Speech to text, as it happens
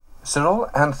Cyril,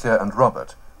 Anthea and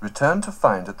Robert return to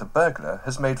find that the burglar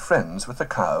has made friends with the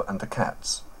cow and the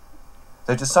cats.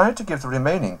 They decide to give the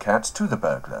remaining cats to the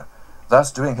burglar,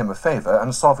 thus doing him a favour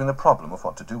and solving the problem of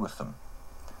what to do with them.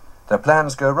 Their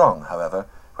plans go wrong, however,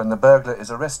 when the burglar is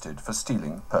arrested for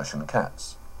stealing Persian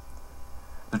cats.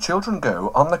 The children go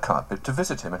on the carpet to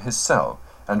visit him in his cell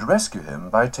and rescue him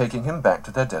by taking him back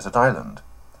to their desert island.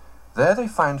 There they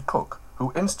find Cook,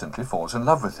 who instantly falls in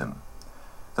love with him.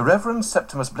 The Reverend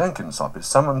Septimus Blenkinsop is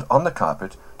summoned on the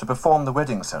carpet to perform the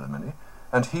wedding ceremony,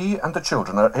 and he and the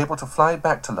children are able to fly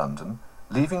back to London,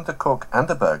 leaving the cook and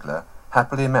the burglar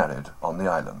happily married on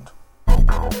the island.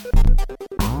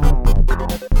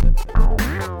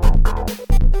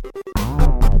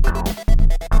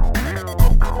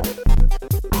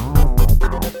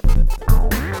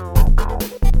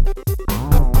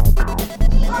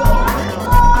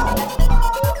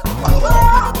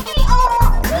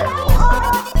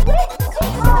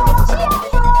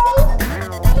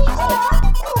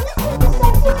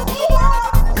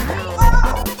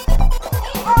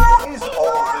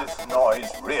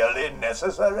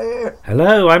 Necessary.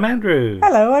 Hello, I'm Andrew.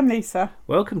 Hello, I'm Lisa.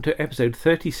 Welcome to episode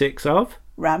 36 of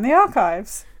Round the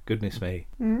Archives. Goodness me.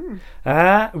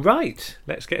 Right,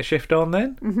 let's get a shift on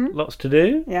then. Lots to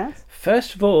do. Yes.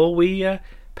 First of all, we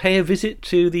pay a visit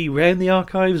to the Round the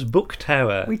Archives book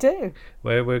tower. We do.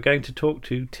 Where we're going to talk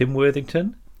to Tim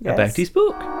Worthington Yes. about his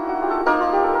book.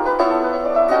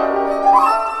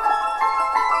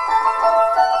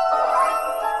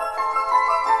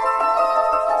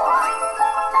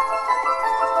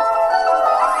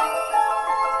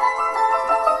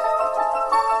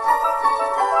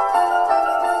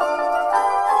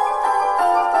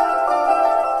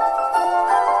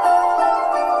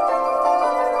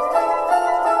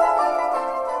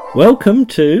 Welcome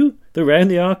to the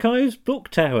Round the Archives book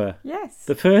tower. Yes.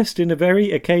 The first in a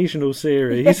very occasional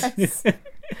series. Yes.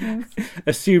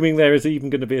 Assuming there is even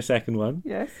going to be a second one.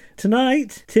 Yes.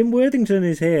 Tonight, Tim Worthington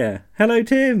is here. Hello,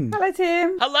 Tim. Hello,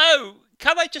 Tim. Hello!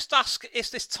 Can I just ask,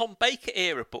 is this Tom Baker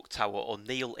era book tower or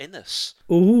Neil Innes?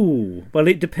 Ooh, well,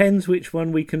 it depends which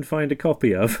one we can find a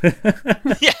copy of.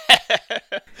 Yeah!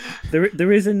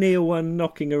 There is a Neil one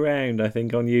knocking around, I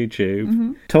think, on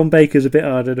YouTube. Tom Baker's a bit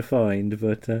harder to find,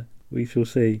 but we shall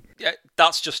see. Yeah,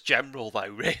 that's just general though,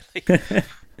 really.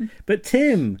 But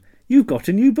Tim, you've got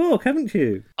a new book, haven't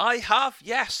you? I have,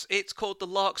 yes. It's called The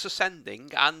Larks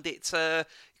Ascending, and it's you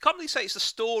can't really say it's the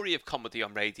story of comedy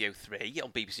on Radio 3,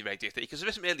 on BBC Radio 3, because there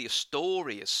isn't really a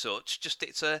story as such, just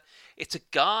it's a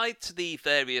guide to the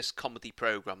various comedy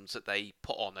programmes that they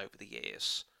put on over the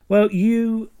years. Well,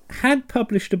 you had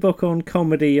published a book on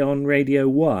comedy on Radio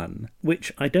 1,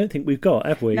 which I don't think we've got,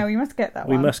 have we? No, we must get that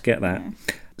We one. must get that. Yeah.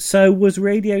 So was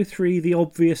Radio 3 the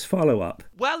obvious follow-up?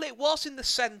 Well, it was in the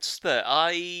sense that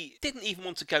I didn't even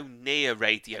want to go near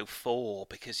Radio 4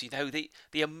 because, you know,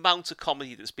 the amount of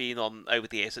comedy that's been on over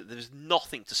the years that there's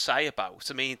nothing to say about.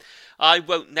 I mean, I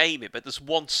won't name it, but there's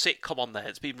one sitcom on there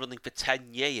that's been running for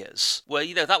 10 years where,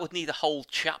 you know, that would need a whole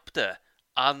chapter.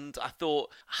 And I thought,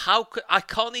 I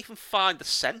can't even find a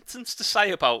sentence to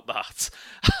say about that.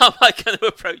 How am I going to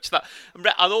approach that? And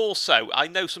also, I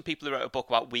know some people who wrote a book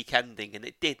about weekending, and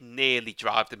it did nearly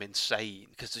drive them insane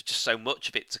because there's just so much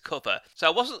of it to cover.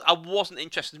 So I wasn't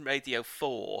interested in Radio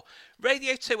 4.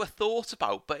 Radio 2 I thought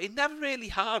about, but it never really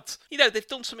had. You know, they've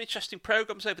done some interesting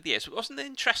programmes over the years, but it wasn't an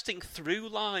interesting through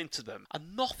line to them,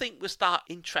 and nothing was that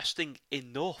interesting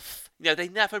enough. You know, they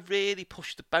never really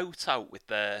pushed the boat out with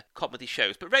their comedy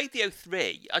shows. But Radio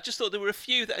 3, I just thought there were a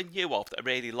few that I knew of that I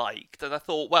really liked, and I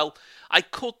thought, well, I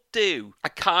could do a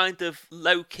kind of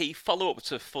low-key follow-up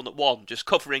to Fun at One, just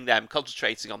covering them,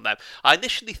 concentrating on them. I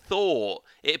initially thought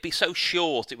it'd be so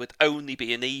short it would only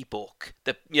be an e-book,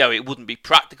 that, you know, it wouldn't be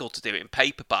practical to do it in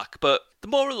paperback, but the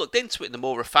more I looked into it and the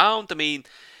more I found, I mean,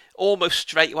 almost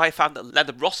straight away I found that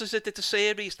Leonard Rossiter did a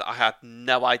series that I had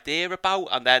no idea about,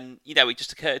 and then, you know, it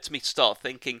just occurred to me to start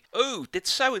thinking, oh, did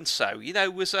so-and-so, you know,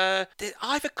 did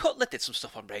Ivor Cutler did some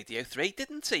stuff on Radio 3,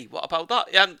 didn't he? What about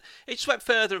that? And it just went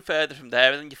further and further from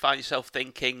there, and then you find yourself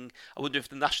thinking, I wonder if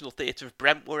the National Theatre of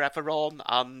Brent were ever on,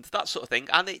 and that sort of thing,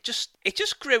 and it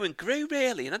just grew and grew,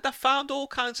 really, and then I found all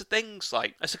kinds of things,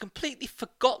 like, there's a completely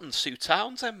forgotten Sue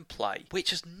Townsend play,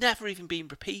 which has never even been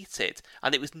repeated,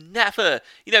 and it was never,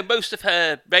 you know, most of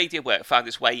her radio work found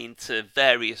its way into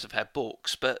various of her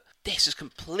books, but this has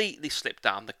completely slipped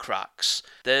down the cracks.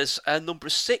 There's a number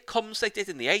of sitcoms they did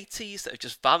in the 80s that have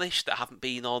just vanished, that haven't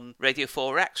been on Radio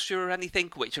 4 Extra or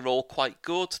anything, which are all quite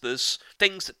good. There's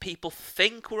things that people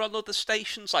think were on other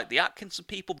stations, like the Atkinson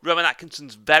people. Rowan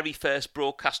Atkinson's very first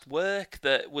broadcast work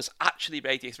that was actually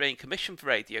Radio 3 and commissioned for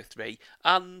Radio 3,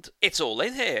 and it's all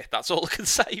in here. That's all I can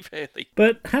say, really.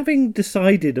 But having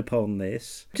decided upon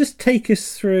this, just take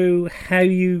us through how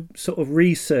you sort of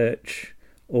research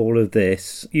all of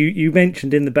this. You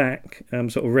mentioned in the back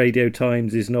sort of Radio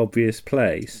Times is an obvious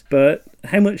place, but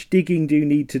how much digging do you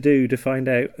need to do to find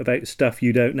out about stuff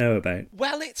you don't know about?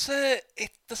 Well,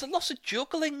 there's a lot of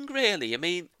juggling, really. I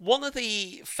mean, one of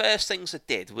the first things I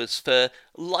did was for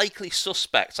likely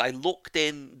suspects, I looked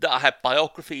in that I had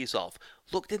biographies of,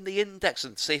 looked in the index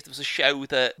and see if there was a show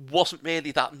that wasn't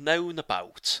really that known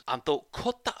about, and thought,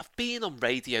 could that have been on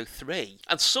Radio 3?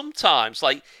 And sometimes,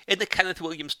 like in the Kenneth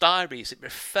Williams diaries, it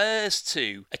refers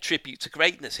to A Tribute to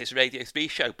Greatness, his Radio 3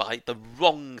 show, by the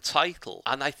wrong title,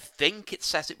 and I think it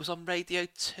says it was on Radio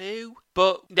 2.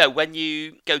 But, when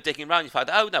you go digging around, you find,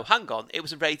 oh no, hang on, it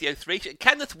was a Radio 3 show.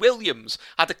 Kenneth Williams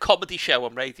had a comedy show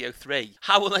on Radio 3.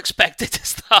 How unexpected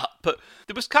is that? But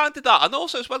there was kind of that. And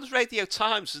also, as well as Radio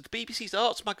Times, there's the BBC's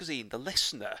arts magazine, The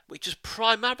Listener, which is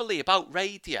primarily about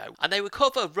radio. And they would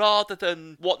cover, rather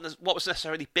than what was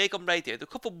necessarily big on radio, they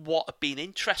cover what had been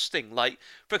interesting. Like,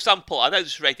 for example, I know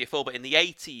this is Radio 4, but in the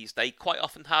 80s, they quite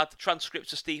often had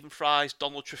transcripts of Stephen Fry's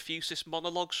Donald Trefusis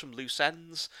monologues from Loose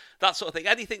Ends, that sort of thing.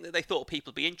 Anything that they thought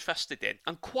people would be interested in.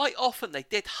 And quite often they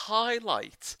did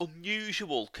highlight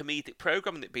unusual comedic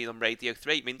programming that had been on Radio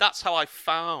 3. I mean, that's how I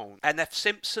found N.F.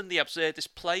 Simpson, the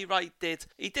absurdist playwright,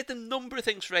 he did a number of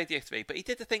things for Radio 3, but he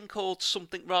did a thing called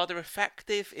Something Rather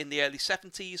Effective in the early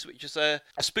 70s, which is a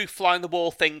spoof fly-on-the-wall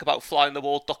thing about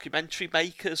fly-on-the-wall documentary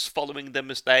makers, following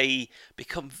them as they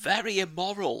become very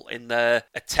immoral in their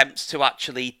attempts to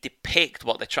actually depict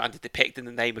what they're trying to depict in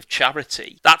the name of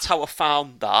charity. That's how I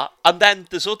found that. And then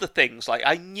there's other things, like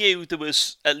I knew there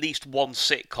was at least one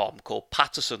sitcom called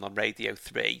Patterson on Radio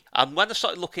 3, and when I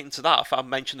started looking into that, I found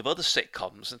mention of other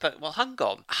sitcoms and thought, well, hang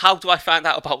on, how do I find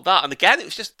out about that? And again, it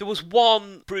was just, there was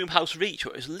one, Broomhouse Reach,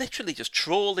 where it was literally just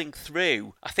trawling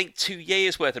through, I think 2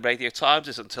 years worth of Radio Times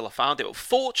is until I found it. But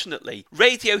fortunately,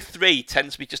 Radio 3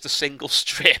 tends to be just a single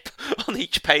strip on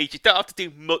each page. You don't have to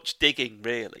do much digging,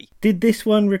 really. Did this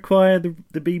one require the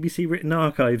BBC Written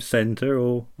Archives Centre,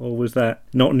 or was that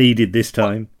not needed this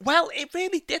time? Well, it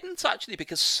really didn't, actually,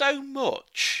 because so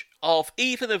much of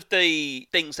even of the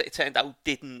things that it turned out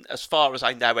didn't, as far as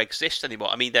I know, exist anymore.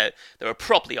 I mean, there are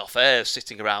probably off-airs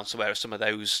sitting around somewhere of some of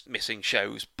those missing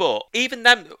shows, but even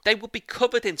them, they would be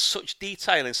covered in such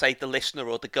detail in, say, The Listener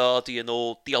or The Guardian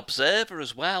or The Observer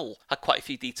as well. Had quite a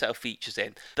few detailed features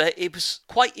in, that it was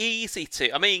quite easy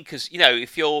to, I mean, because,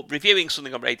 if you're reviewing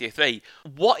something on Radio 3,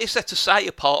 what is there to say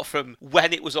apart from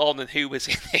when it was on and who was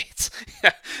in it?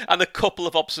 And a couple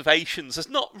of observations. There's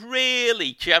not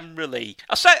really generally,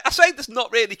 I say there's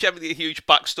not really generally a huge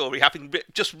backstory, having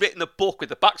just written a book with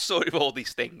the backstory of all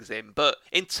these things in, but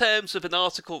in terms of an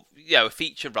article, a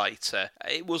feature writer,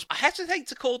 it was, I hesitate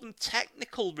to call them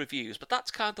technical reviews, but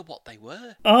that's kind of what they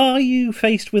were. Are you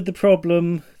faced with the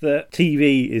problem that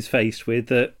TV is faced with,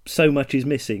 that so much is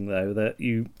missing, though, that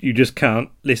you just can't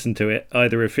listen to it,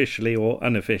 either officially or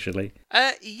unofficially?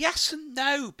 Yes and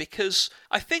no, because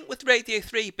I think with Radio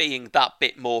 3 being that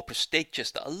bit more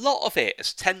prestigious, that a lot of it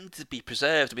has tended to be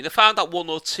preserved. I mean, I found out one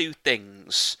or two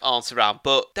things aren't around,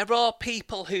 but there are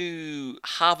people who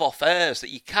have off-airs that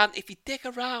you can, if you dig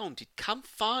around, you can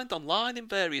find online in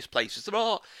various places. There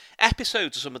are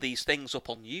episodes of some of these things up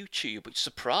on YouTube, which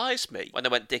surprised me when I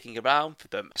went digging around for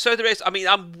them. So there is, I mean,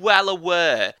 I'm well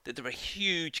aware that there are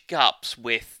huge gaps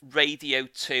with Radio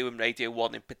 2 and Radio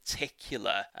 1 in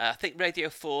particular. I think Radio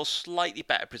 4 is slightly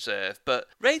better preserved, but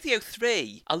Radio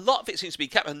 3, a lot of it seems to be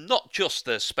kept, and not just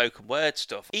the spoken word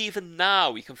stuff. Even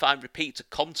now, you can find repeats of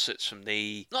concerts from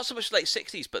the, not so much late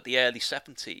 60s, but the early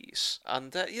 70s.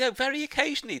 And, very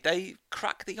occasionally they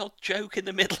crack the odd joke in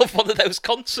the middle of one of those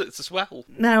concerts as well.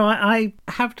 Now, I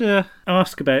have to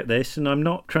ask about this, and I'm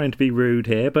not trying to be rude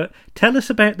here, but tell us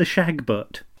about the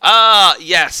Shagbutt. Ah,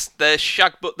 yes, the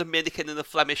Shagbutt, the Minikin and the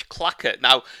Flemish Clacket.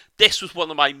 Now, this was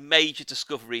one of my major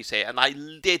discoveries here, and I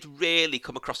did really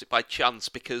come across it by chance,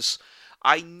 because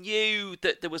I knew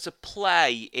that there was a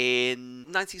play in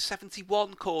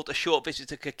 1971 called A Short Visit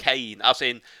to Cocaine, as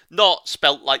in not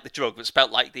spelt like the drug, but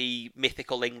spelt like the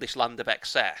mythical English land of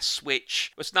excess,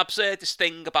 which was an absurdist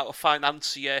thing about a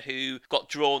financier who got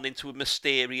drawn into a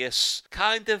mysterious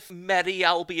kind of Merry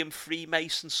Albion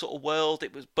Freemason sort of world.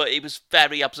 It was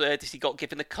very absurdist. He got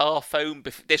given a car phone.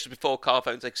 This was before car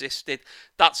phones existed.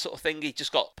 That sort of thing. He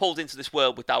just got pulled into this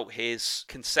world without his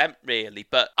consent, really.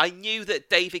 But I knew that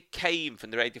David Kane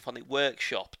from the Radiophonic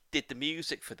Workshop did the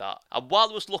music for that. And while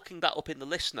I was looking that up in the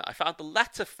Listener, I found a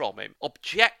letter from him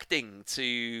objecting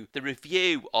to the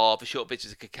review of A Short Visit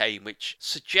to Cocaine, which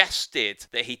suggested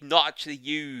that he'd not actually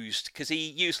used, because he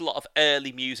used a lot of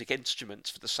early music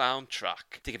instruments for the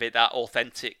soundtrack to give it that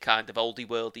authentic kind of oldie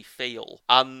worldy feel.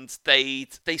 And they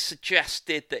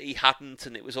suggested that he hadn't,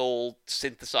 and it was all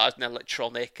synthesized and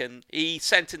electronic. And he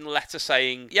sent in a letter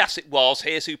saying, yes, it was,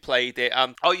 here's who played it,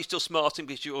 and are you still smarting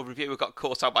because your reviewer got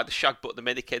caught out by the shag butt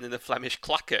Dominican and the Flemish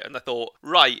clacker? And I thought,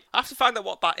 right, I have to find out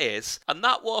what that is. And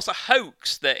that was a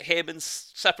hoax that him and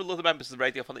several other members of the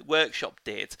Radiophonic Workshop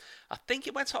did. I think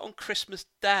it went out on Christmas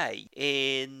Day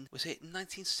in, was it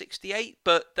 1968?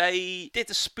 But they did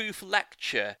a spoof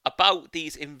lecture about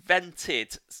these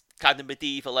invented kind of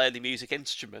medieval early music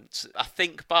instruments. I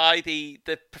think by the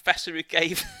professor who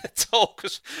gave the talk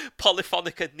was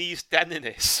Polyphonica Nies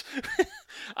Deninis.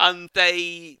 And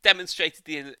they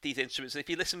demonstrated these instruments. And if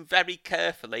you listen very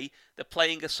carefully, they're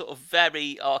playing a sort of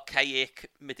very archaic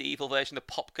medieval version of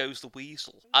Pop Goes the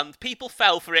Weasel. And people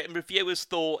fell for it, and reviewers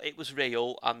thought it was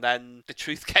real, and then the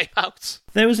truth came out.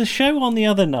 There was a show on the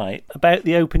other night about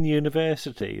the Open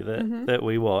University that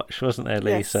we watched, wasn't there,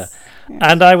 Lisa? Yes.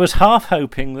 And I was half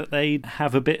hoping that they'd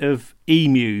have a bit of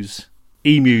Emu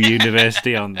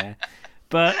University on there.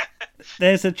 But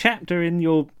there's a chapter in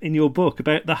your book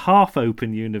about the Half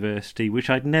Open University, which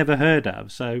I'd never heard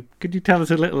of. So could you tell us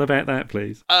a little about that,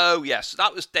 please? Oh, yes.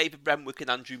 That was David Renwick and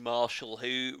Andrew Marshall,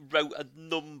 who wrote a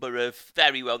number of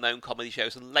very well-known comedy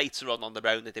shows, and later on their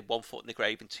own they did One Foot in the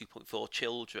Grave and 2.4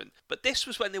 Children. But this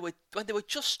was when they were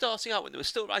just starting out, when they were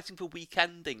still writing for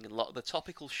Weekending and a lot of the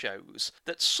topical shows,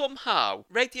 that somehow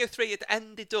Radio 3 had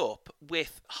ended up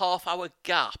with half-hour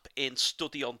gap in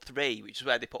Study on 3, which is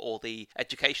where they put all the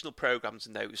educational programs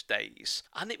in those days.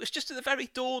 And it was just at the very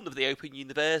dawn of the Open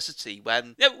University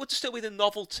when it would still be the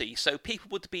novelty, so people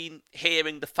would have been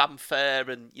hearing the fanfare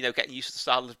and, getting used to the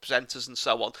style of the presenters and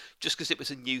so on, just because it was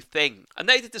a new thing. And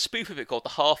they did a spoof of it called the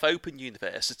Half Open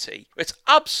University. It's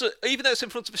even though it's in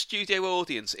front of a studio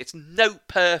audience, it's note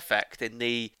perfect in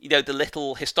the, the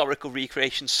little historical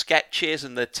recreation sketches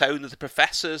and the tone of the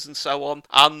professors and so on.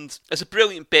 And there's a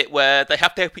brilliant bit where they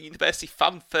have the Open University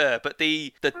fanfare, but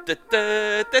the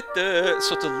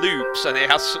sort of loops, and it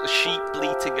has sort of sheep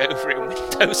bleating over it and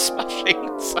windows smashing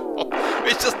and so on.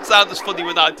 Which doesn't sound as funny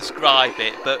when I describe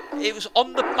it, but it was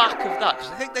on the back of that,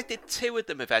 because I think they did 2 of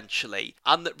them eventually,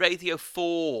 and that Radio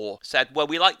 4 said, well,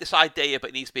 we like this idea,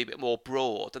 but it needs to be a bit more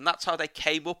broad, and that's how they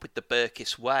came up with the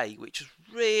Burkiss Way, which was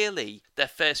really their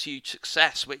first huge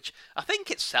success, which I think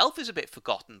itself is a bit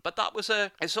forgotten, but that was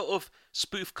a sort of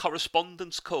spoof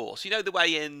correspondence course. You know the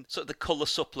way in sort of the colour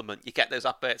supplement you get those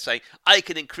adverts saying, I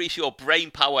can increase your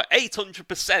brain power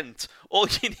 800%. All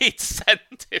you need to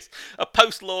send is a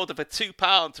postal order for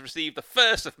 £2 to receive the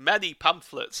first of many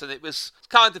pamphlets. And it was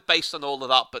kind of based on all of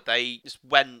that, but they just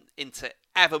went into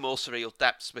ever more surreal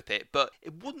depths with it. But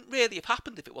it wouldn't really have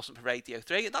happened if it wasn't for Radio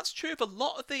 3. And that's true of a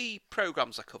lot of the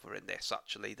programmes I cover in this,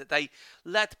 actually, that they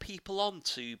led people on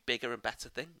to bigger and better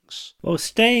things. Well,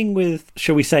 staying with,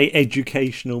 shall we say,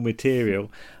 educational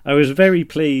material, I was very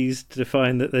pleased to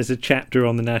find that there's a chapter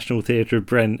on the National Theatre of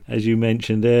Brent, as you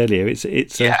mentioned earlier. It's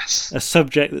yes. a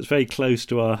subject that's very close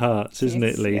to our hearts, isn't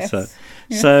it, Lisa? Yes.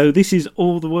 Yes. So this is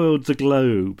All the World's a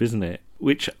Globe, isn't it?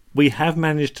 Which we have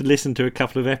managed to listen to a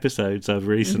couple of episodes of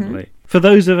recently. For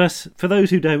those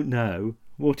who don't know,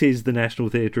 what is the National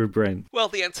Theatre of Brent? Well,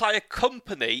 the entire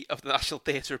company of the National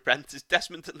Theatre of Brent is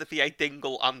Desmond Olivier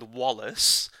Dingle and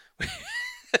Wallace,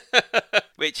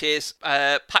 which is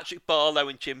Patrick Barlow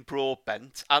and Jim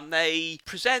Broadbent, and they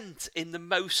present in the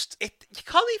most... you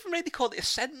can't even really call it a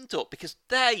send-up, because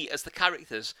they, as the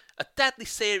characters, are deadly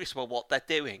serious about what they're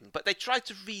doing, but they try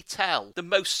to retell the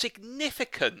most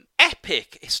significant,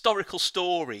 epic historical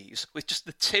stories with just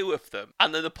the 2 of them,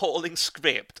 and an appalling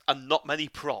script, and not many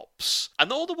props.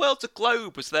 And All the World's a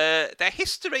Globe was their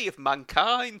history of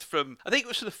mankind from, I think it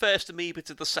was from the First Amoeba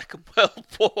to the Second World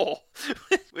War,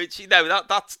 which,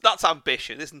 that's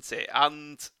ambition, isn't it?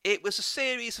 And it was a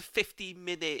series of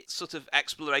 50-minute sort of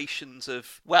explorations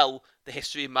of, well, the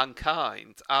history of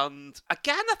mankind. And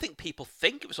again, I think people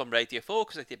think it was on Radio 4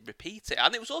 because they did repeat it.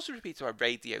 And it was also repeated on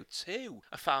Radio 2,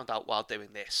 I found out while doing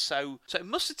this. So it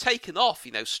must have taken off,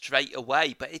 straight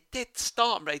away. But it did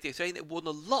start on Radio 3 and it won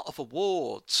a lot of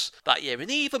awards that year.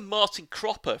 And even Martin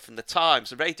Cropper from the Times,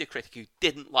 the radio critic who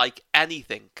didn't like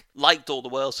anything, liked All the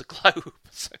World's a Globe.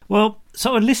 Well,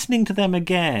 sort of listening to them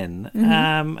again,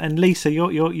 and Lisa,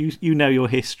 you know your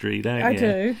history, don't you? I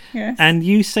do, yes. And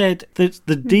you said that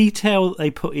the detail they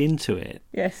put into it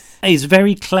Yes. is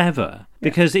very clever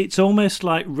because it's almost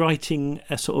like writing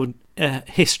a sort of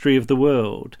history of the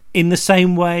world in the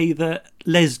same way that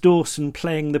Les Dawson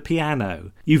playing the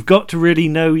piano. You've got to really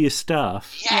know your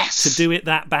stuff to do it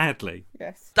that badly.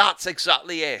 Yes. That's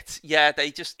exactly it. Yeah,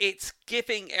 it's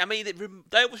giving,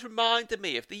 they always reminded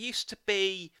me of, there used to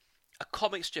be a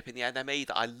comic strip in the NME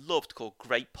that I loved called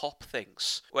Great Pop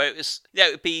Things, where it was,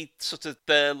 it would be sort of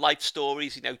the life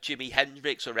stories, Jimi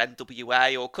Hendrix or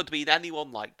NWA, or could have been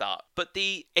anyone like that. But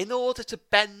in order to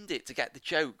bend it to get the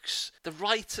jokes, the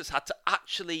writers had to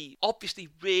actually, obviously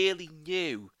really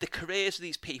knew the careers of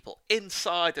these people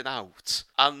inside and out.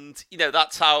 And,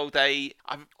 that's how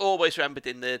I've always remembered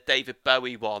in the David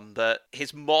Bowie one that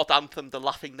his mod anthem, The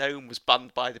Laughing Gnome, was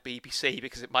banned by the BBC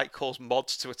because it might cause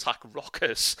mods to attack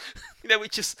rockers.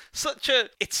 Which is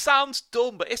it sounds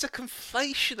dumb, but it's a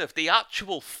conflation of the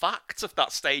actual facts of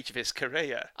that stage of his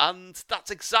career. And that's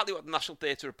exactly what the National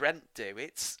Theatre of Brent do.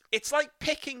 It's like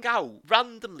picking out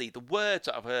randomly the words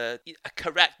out of a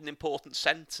correct and important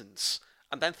sentence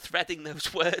and then threading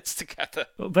those words together.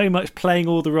 Well, very much playing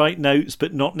all the right notes,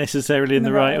 but not necessarily in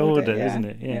the right order, yeah. isn't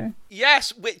it? Yeah.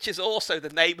 Yes, which is also the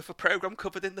name of a programme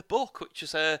covered in the book, which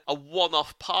is a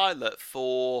one-off pilot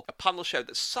for a panel show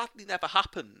that sadly never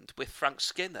happened with Frank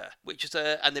Skinner, which is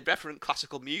an irreverent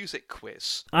classical music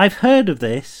quiz. I've heard of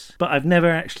this, but I've never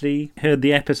actually heard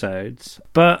the episodes.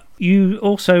 But you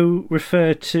also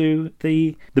refer to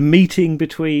the meeting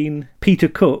between Peter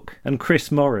Cook and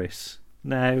Chris Morris.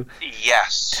 Now,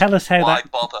 yes. Tell us how Why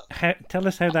bother? tell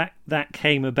us how that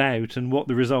came about and what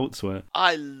the results were.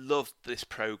 I loved this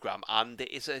programme, and it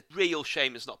is a real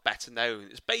shame it's not better known.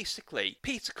 It's basically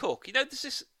Peter Cook. There's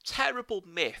this terrible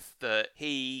myth that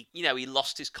he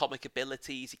lost his comic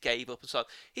abilities, he gave up and so on.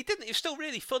 He didn't. He was still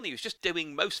really funny. He was just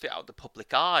doing most of it out of the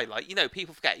public eye.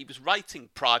 People forget he was writing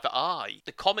Private Eye,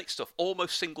 the comic stuff,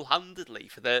 almost single-handedly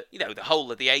for the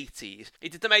whole of the 80s. He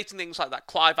did amazing things like that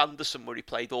Clive Anderson where he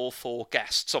played all 4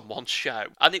 guests on one show.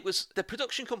 And it was the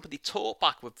production company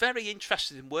Talkback were very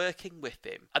interested in working with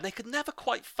him, and they could never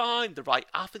quite find the right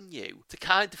avenue to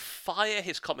kind of fire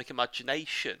his comic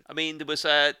imagination. There was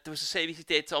a series he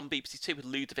did on BBC Two with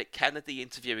Ludovic Kennedy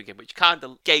interviewing him, which kind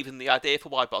of gave him the idea for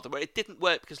Why Bother, where it didn't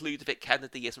work because Ludovic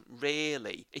Kennedy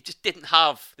it just didn't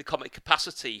have the comic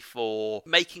capacity for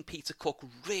making Peter Cook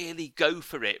really go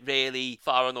for it, really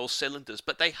fire on all cylinders.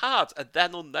 But they had a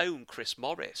then unknown Chris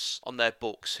Morris on their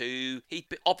books, who he'd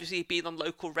obviously been on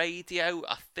local radio.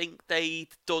 I think they'd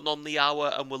done On the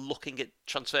Hour and were looking at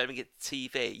transferring it to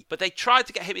TV. But they tried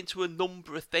to get him into a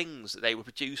number of things that they were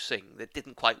producing that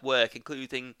didn't quite work,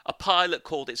 including a pilot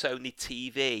called It's Only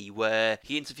TV, where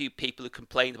he interviewed people who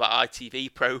complained about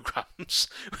ITV programmes,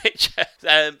 which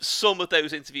some of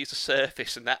those interviews are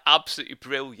surfaced and they're absolutely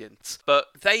brilliant. But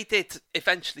they did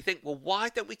eventually think, well, why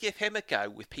don't we give him a go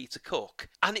with Peter Cook?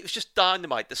 And it was just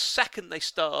dynamite the second they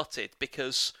started,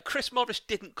 because Chris Morris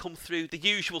didn't come through the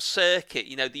usual circuit,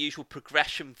 the usual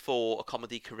progression for a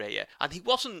comedy career. And he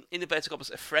wasn't, in inverted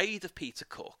commas, afraid of Peter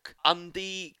Cook. And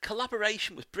the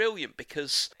collaboration was brilliant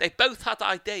because they both had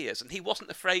ideas, and he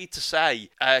wasn't afraid to say,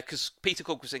 because Peter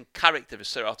Cook was in character as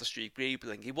Sir Arthur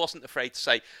Street-Greebling, he wasn't afraid to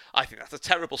say, I think that's a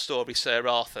terrible story, Sir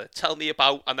Arthur. Tell me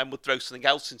about, and then we'll throw something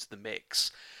else into the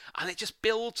mix. And it just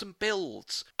builds and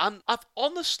builds. And I've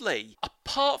honestly,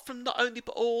 apart from not only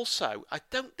but also, I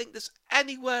don't think there's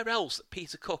anywhere else that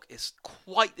Peter Cook is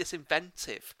quite this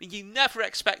inventive. You never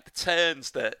expect the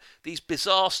turns that these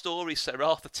bizarre stories Sir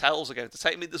Arthur tells are going to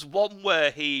take. There's one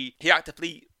where he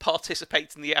actively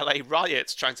participates in the LA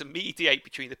riots, trying to mediate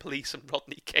between the police and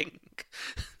Rodney King.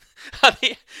 And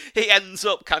he ends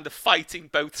up kind of fighting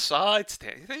both sides.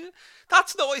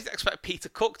 That's not what you'd expect Peter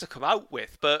Cook to come out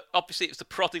with, but obviously it was the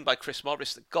prodding by Chris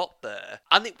Morris that got there.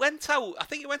 And it went out, I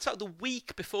think it went out the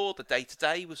week before the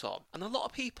Day-to-Day was on. And a lot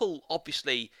of people,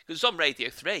 obviously, because it was on Radio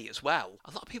 3 as well,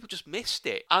 a lot of people just missed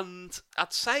it. And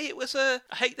I'd say it was I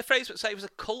hate the phrase, but I'd say it was a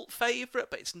cult favourite,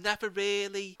 but it's never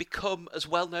really become as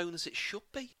well known as it should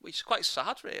be, which is quite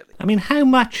sad, really. How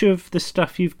much of the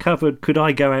stuff you've covered could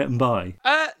I go out and buy?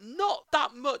 Not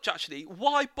that much, actually.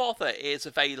 Why Bother is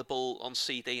available on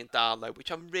CD and download,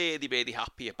 which I'm really, really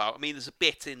happy about. I mean, there's a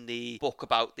bit in the book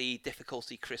about the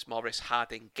difficulty Chris Morris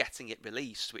had in getting it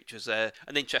released, which was an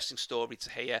interesting story to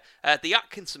hear. The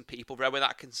Atkinson people, Rowan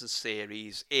Atkinson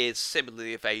series, is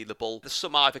similarly available. There's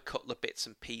some Ivor Cutler bits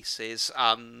and pieces,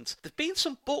 and there've been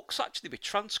some books, actually, with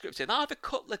transcripts in. Ivor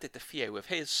Cutler did a few of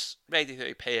his Radio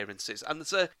 3 appearances, and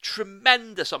there's a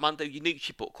tremendous Armando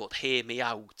Iannucci book called Hear Me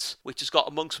Out, which has got,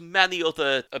 amongst many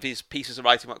other of his pieces of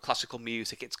writing about classical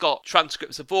music, it's got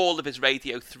transcripts of all of his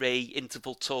Radio 3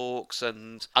 interval talks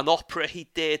and an opera he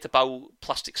did about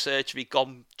plastic surgery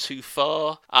gone too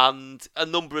far, and a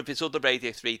number of his other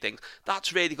Radio 3 things.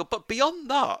 That's really good. But beyond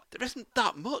that, there isn't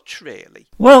that much, really.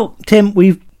 Well, Tim,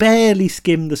 we've barely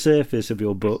skimmed the surface of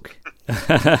your book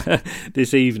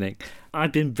this evening.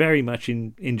 I've been very much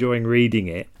enjoying reading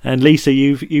it, and Lisa,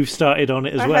 you've started on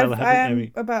it as well, haven't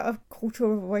you? About a quarter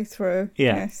of the way through.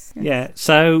 Yeah, yes. Yeah.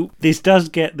 So this does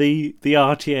get the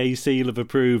RTA seal of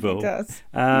approval. It does.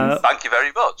 Thank you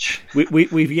very much.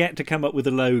 We've yet to come up with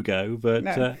a logo, but.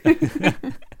 No.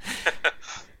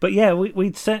 But yeah,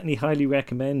 we'd certainly highly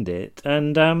recommend it.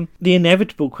 And the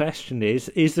inevitable question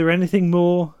is there anything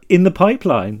more in the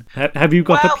pipeline? Have you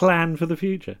got a plan for the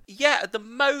future? Yeah, at the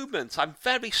moment, I'm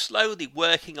very slowly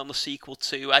working on the sequel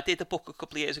to... I did a book a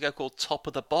couple of years ago called Top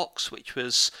of the Box, which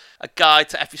was a guide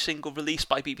to every single release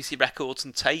by BBC Records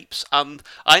and Tapes. And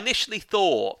I initially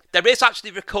thought, there is actually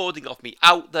a recording of me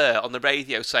out there on the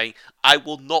radio saying, I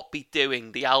will not be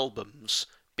doing the albums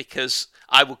because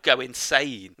I would go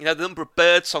insane. You know, the number of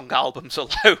Birdsong albums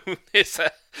alone is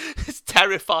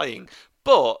terrifying.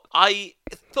 But I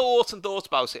thought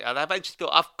about it, and I eventually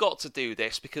thought, I've got to do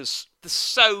this because there's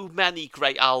so many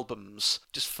great albums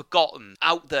just forgotten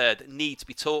out there that need to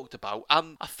be talked about,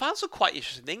 and I found some quite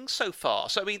interesting things so far.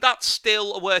 So I mean, that's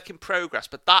still a work in progress,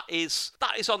 but that is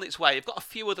on its way. I've got a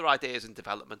few other ideas in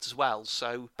development as well,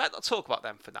 so better not talk about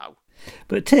them for now.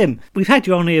 But Tim, we've had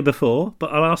you on here before,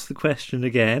 but I'll ask the question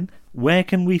again. Where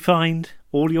can we find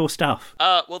all your stuff?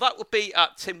 Well, that would be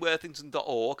at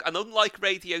timworthington.org, and unlike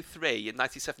Radio 3 in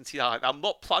 1979, I'm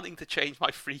not planning to change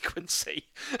my frequency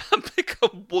and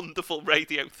become wonderful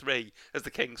Radio 3, as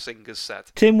the King Singers said.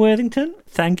 Tim Worthington,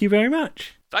 thank you very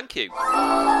much. Thank you.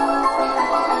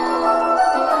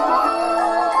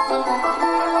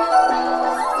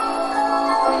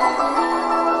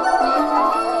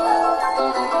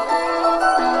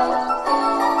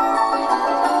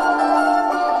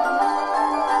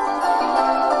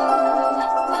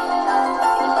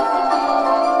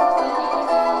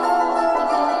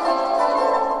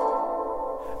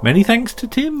 Many thanks to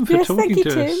Tim for talking thank you,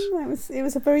 to us. Tim. It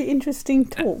was a very interesting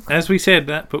talk. As we said,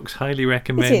 that book's highly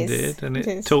recommended, and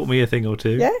it taught me a thing or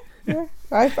two. Yeah.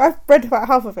 I've read about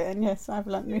half of it, and yes, I've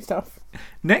learnt new stuff.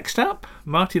 Next up,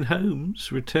 Martin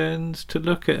Holmes returns to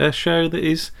look at a show that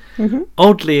is,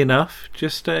 oddly enough,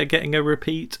 just getting a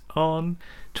repeat on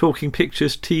Talking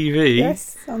Pictures TV.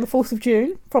 Yes, on the 4th of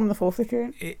June, from the 4th of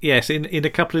June. Yes, in a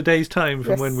couple of days' time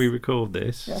from when we record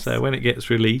this. Yes. So when it gets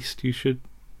released, you should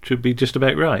be just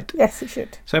about right. Yes, it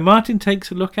should. So Martin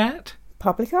takes a look at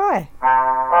Public Eye.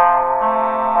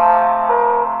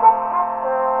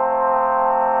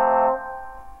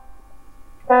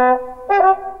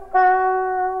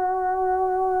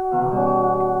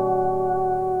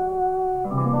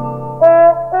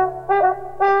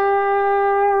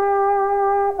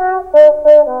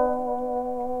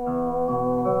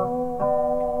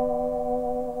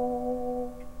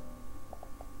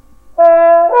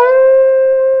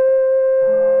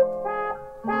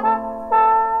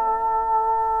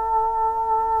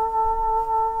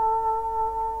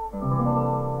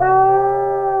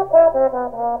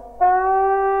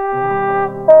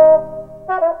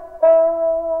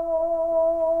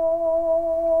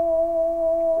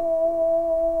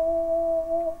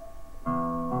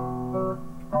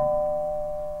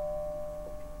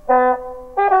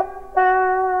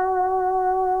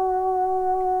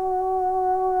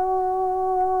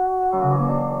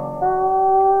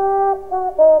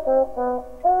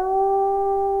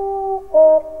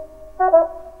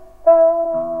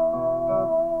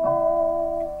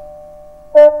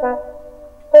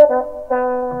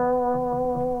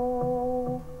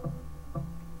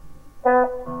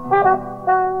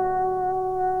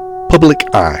 Public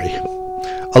Eye,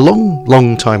 A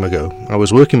long time ago, I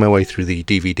was working my way through the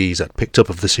DVDs I'd picked up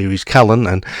of the series Callan,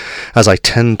 and as I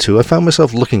tend to, I found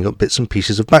myself looking up bits and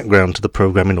pieces of background to the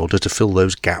programme in order to fill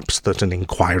those gaps that an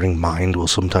inquiring mind will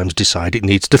sometimes decide it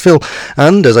needs to fill.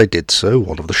 And as I did so,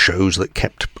 one of the shows that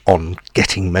kept on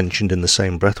getting mentioned in the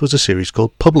same breath was a series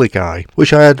called Public Eye,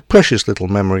 which I had precious little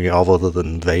memory of other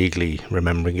than vaguely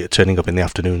remembering it turning up in the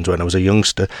afternoons when I was a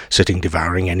youngster, sitting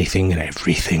devouring anything and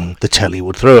everything the telly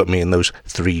would throw at me in those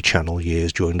 3-channel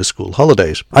years during the school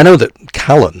holidays. I know that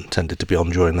Callan tended to be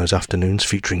on during those afternoons,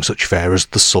 featuring such fare as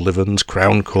The Sullivans,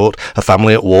 Crown Court, A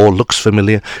Family at War, Looks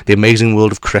Familiar, The Amazing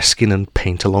World of Kreskin and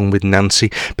Paint Along with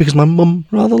Nancy, because my mum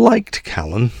rather liked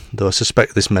Callan, though I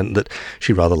suspect this meant that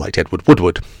she rather liked Edward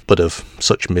Woodward. But of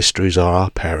such mysteries are our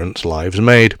parents' lives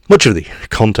made. Much of the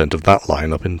content of that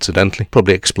lineup, incidentally,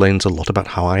 probably explains a lot about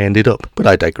how I ended up, but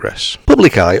I digress.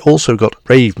 Public Eye also got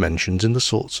rave mentions in the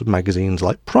sorts of magazines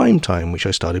like Primetime, which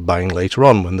I started buying later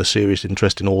on when the serious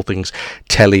interest in all things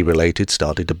telly-related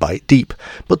started to bite deep.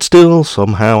 But still,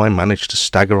 somehow I managed to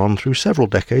stagger on through several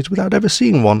decades without ever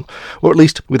seeing one, or at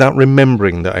least without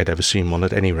remembering that I'd ever seen one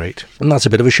at any rate. And that's a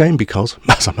bit of a shame because,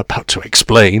 as I'm about to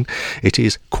explain, it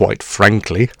is, quite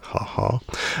frankly,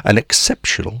 an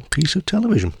exceptional piece of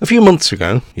television. A few months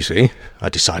ago, you see, I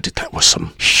decided there were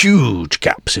some huge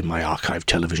gaps in my archive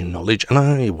television knowledge, and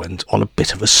I went on a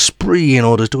bit of a spree in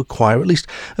order to acquire at least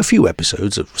a few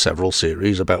episodes of several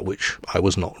series about which I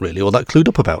was not really all that clued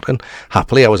up about, and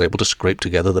happily I was able to scrape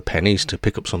together the pennies to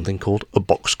pick up something called A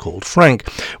Box Called Frank,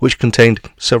 which contained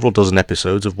several dozen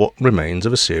episodes of what remains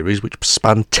of a series which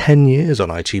spanned 10 years on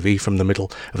ITV from the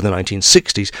middle of the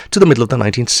 1960s to the middle of the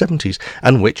 1970s,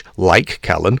 and which, like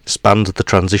Callan, spanned the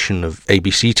transition of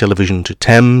ABC television to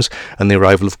Thames and the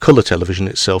arrival of colour television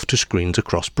itself to screens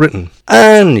across Britain.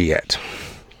 And yet,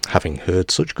 having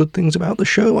heard such good things about the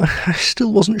show, I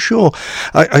still wasn't sure.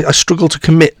 I struggled to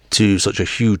commit to such a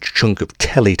huge chunk of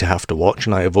telly to have to watch,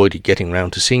 and I avoided getting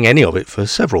round to seeing any of it for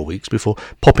several weeks before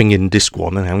popping in disc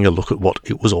one and having a look at what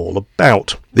it was all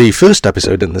about. The first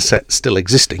episode in the set still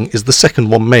existing is the second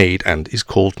one made and is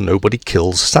called Nobody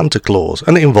Kills Santa Claus,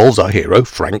 and it involves our hero,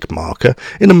 Frank Marker,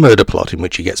 in a murder plot in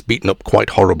which he gets beaten up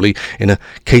quite horribly in a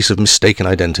case of mistaken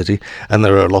identity, and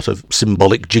there are a lot of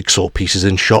symbolic jigsaw pieces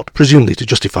in shot, presumably to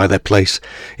justify their place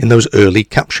in those early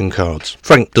caption cards.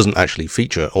 Frank doesn't actually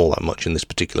feature all that much in this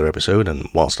particular episode, and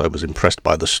whilst I was impressed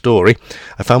by the story,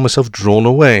 I found myself drawn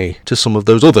away to some of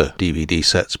those other DVD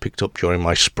sets picked up during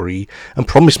my spree, and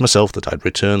promised myself that I'd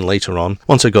return later on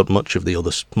once I got much of the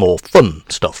other more fun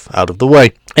stuff out of the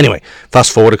way. Anyway,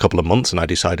 fast forward a couple of months and I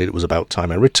decided it was about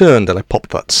time I returned, and I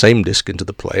popped that same disc into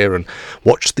the player and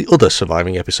watched the other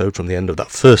surviving episode from the end of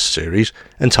that first series,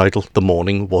 entitled The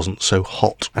Morning Wasn't So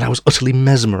Hot, and I was utterly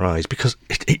mesmerised because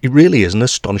it really is an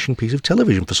astonishing piece of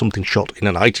television for something shot in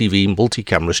an ITV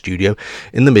multi-camera studio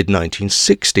in the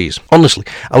mid-1960s. Honestly,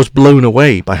 I was blown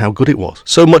away by how good it was.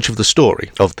 So much of the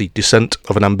story of the descent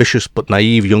of an ambitious but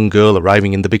naive young girl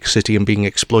arriving in the big city and being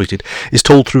exploited is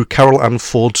told through Carol Ann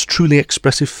Ford's truly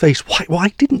expressive face.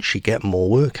 Why didn't she get more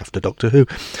work after Doctor Who?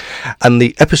 And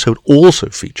the episode also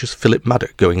features Philip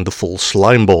Maddock going the full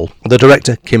slime ball. The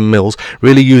director, Kim Mills,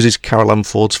 really uses Carol Ann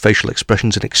Ford's facial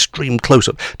expressions in extreme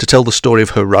close-up to tell the story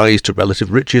of her rise to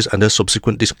relative riches and her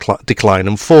subsequent decline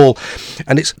and fall,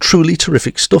 and it's truly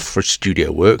terrific stuff for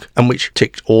studio work, and which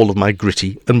ticked all of my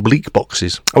gritty and bleak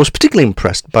boxes. I was particularly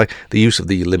impressed by the use of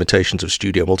the limitations of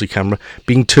studio multicamera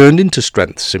being turned into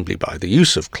strength simply by the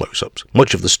use of close-ups.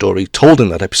 Much of the story told in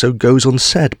that episode goes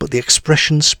unsaid, but the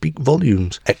expressions speak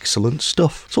volumes. Excellent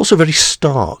stuff. It's also very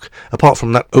stark. Apart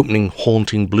from that opening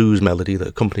haunting blues melody that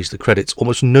accompanies the credits,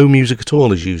 almost no music at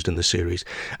all is used in the series,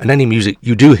 and any music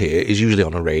you do hear is usually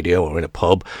on a radio or in a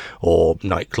pub or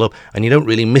nightclub, and you don't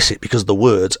really miss it because the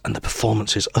words and the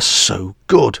performances are so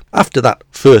good. After that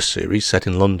first series set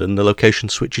in London, the location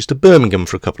switches to Birmingham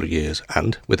for a couple of years,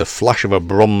 and with a flash of a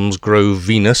Bromsgrove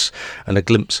Venus and a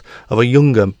glimpse of a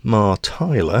younger Ma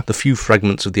Tyler, the few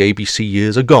fragments of the ABC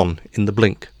years are gone in the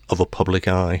blink of a Public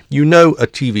Eye. You know a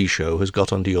TV show has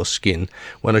got under your skin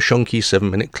when a shonky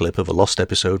 7-minute clip of a lost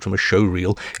episode from a show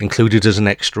reel included as an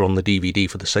extra on the DVD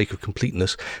for the sake of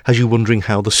completeness has you wondering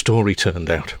how the story turned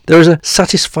out. There is a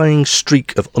satisfying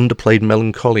streak of underplayed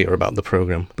melancholia about the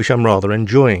programme, which I'm rather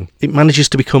enjoying. It manages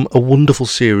to become a wonderful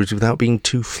series without being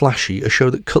too flashy, a show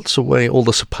that cuts away all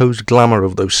the supposed glamour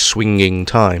of those swinging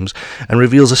times and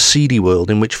reveals a seedy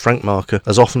world in which Frank Marker,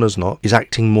 as often as not, is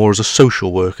acting more as a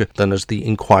social worker than as the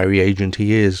inquiring inquiry agent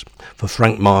he is. For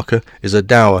Frank Marker is a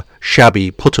dour, shabby,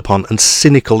 put-upon and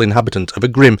cynical inhabitant of a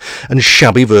grim and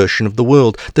shabby version of the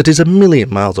world that is a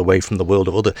million miles away from the world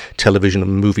of other television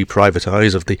and movie private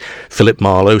eyes of the Philip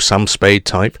Marlowe, Sam Spade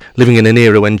type, living in an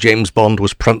era when James Bond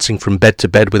was prancing from bed to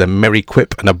bed with a merry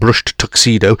quip and a brushed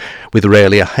tuxedo with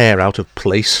rarely a hair out of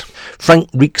place. Frank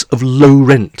reeks of low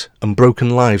rent and broken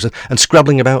lives and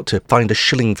scrabbling about to find a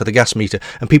shilling for the gas meter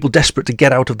and people desperate to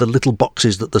get out of the little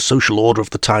boxes that the social order of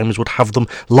the times would have them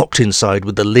locked inside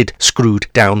with the lid screwed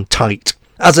down tight.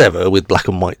 As ever with black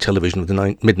and white television of the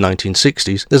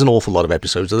mid-1960s, there's an awful lot of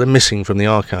episodes that are missing from the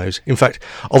archives. In fact,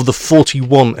 of the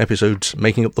 41 episodes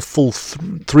making up the full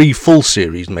three full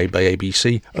series made by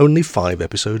ABC, only 5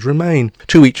 episodes remain.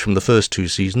 2 each from the first 2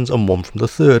 seasons and 1 from the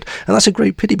third. And that's a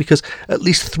great pity because at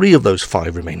least 3 of those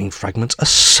 5 remaining fragments are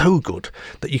so good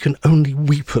that you can only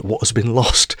weep at what has been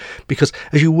lost. Because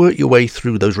as you work your way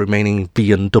through those remaining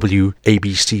B&W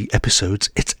ABC episodes,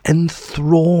 it's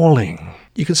enthralling.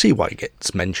 You can see why it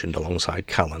gets mentioned alongside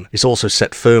Callan. It's also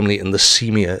set firmly in the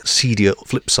seedier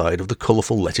flip side of the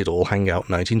colourful Let It All Hang Out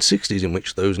 1960s, in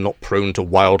which those not prone to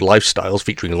wild lifestyles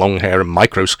featuring long hair and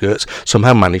microskirts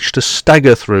somehow managed to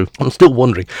stagger through. I'm still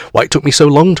wondering why it took me so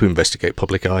long to investigate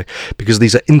Public Eye, because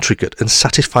these are intricate and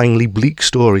satisfyingly bleak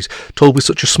stories told with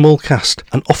such a small cast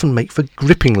and often make for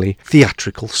grippingly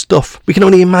theatrical stuff. We can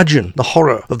only imagine the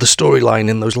horror of the storyline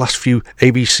in those last few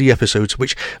ABC episodes,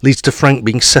 which leads to Frank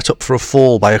being set up for a fall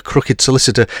by a crooked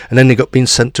solicitor and ending up being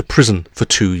sent to prison for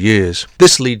 2 years.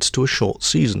 This leads to a short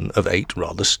season of 8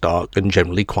 rather stark and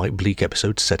generally quite bleak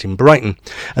episodes set in Brighton,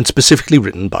 and specifically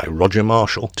written by Roger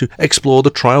Marshall to explore the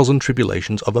trials and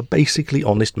tribulations of a basically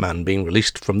honest man being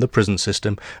released from the prison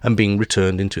system and being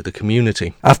returned into the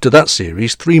community. After that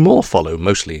series, 3 more follow,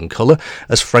 mostly in colour,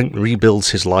 as Frank rebuilds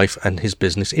his life and his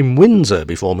business in Windsor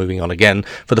before moving on again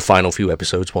for the final few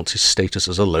episodes once his status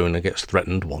as a loner gets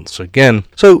threatened once again.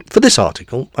 So, for this article,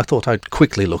 I thought I'd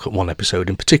quickly look at one episode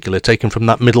in particular taken from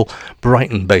that middle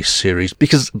Brighton-based series,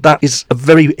 because that is a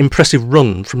very impressive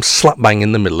run from slap bang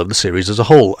in the middle of the series as a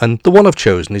whole, and the one I've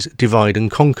chosen is Divide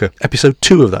and Conquer, episode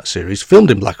 2 of that series,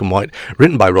 filmed in black and white,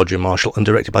 written by Roger Marshall and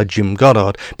directed by Jim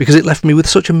Goddard, because it left me with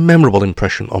such a memorable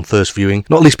impression on first viewing,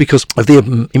 not least because of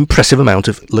the impressive amount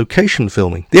of location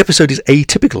filming. The episode is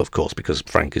atypical, of course, because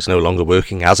Frank is no longer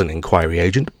working as an inquiry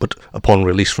agent, but upon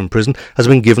release from prison has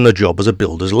been given a job as a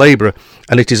builder's labourer,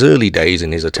 and it is early days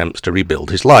in his attempts to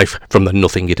rebuild his life from the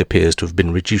nothing it appears to have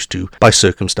been reduced to by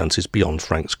circumstances beyond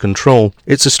Frank's control.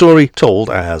 It's a story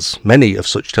told, as many of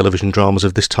such television dramas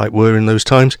of this type were in those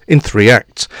times, in 3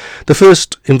 acts. The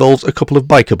first involves a couple of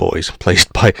biker boys, played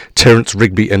by Terence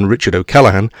Rigby and Richard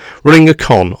O'Callaghan, running a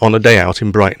con on a day out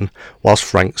in Brighton whilst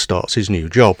Frank starts his new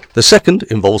job. The second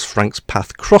involves Frank's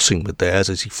path crossing with theirs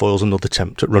as he foils another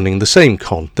attempt at running the same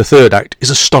con. The third act is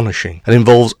astonishing and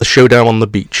involves a showdown on the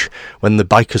beach when the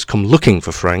bikers come looking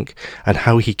for Frank and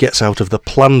how he gets out of the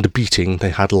planned beating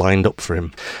they had lined up for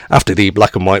him. After the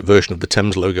black and white version of the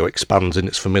Thames logo expands in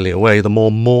its familiar way, the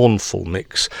more mournful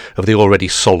mix of the already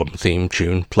solemn theme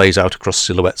tune plays out across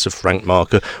silhouettes of Frank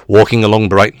Marker walking along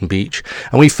Brighton Beach,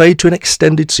 and we fade to an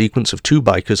extended sequence of 2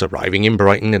 bikers arriving in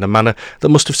Brighton in a manner that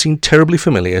must have seemed terribly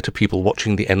familiar to people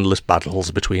watching the endless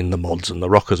battles between the mods and the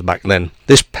rockers back then.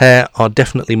 This pair are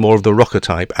definitely more of the rocker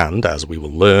type and, as we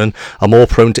will learn, are more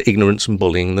prone to ignorance and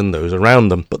bullying than those around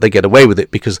them, but they get away with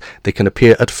it because they can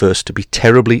appear at first to be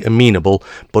terribly amenable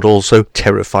but also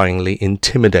terrifyingly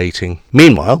intimidating.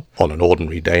 Meanwhile, on an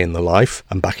ordinary day in the life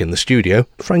and back in the studio,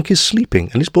 Frank is sleeping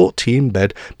and is brought tea in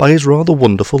bed by his rather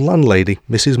wonderful landlady,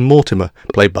 Mrs. Mortimer,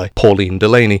 played by Pauline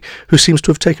Delaney, who seems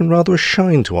to have taken rather a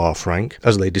shine to our Frank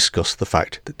as they discuss the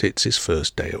fact that it's his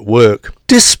first day at work.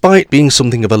 Despite being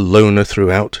something of a loner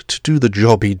throughout, to do the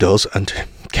job he does and to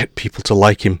get people to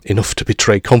like him enough to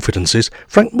betray confidences,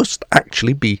 Frank must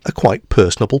actually be a quite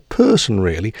personable person,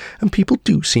 really, and people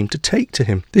do seem to take to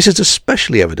him. This is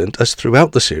especially evident as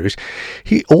throughout the series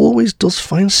he always does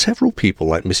find several people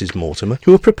like Mrs. Mortimer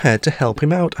who are prepared to help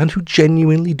him out and who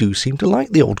genuinely do seem to like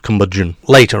the old curmudgeon.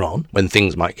 Later on, when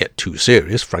things might get too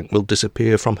serious, Frank will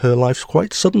disappear from her life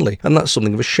quite suddenly, and that's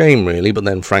something of a shame, really, but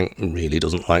then Frank really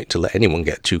doesn't like to let anyone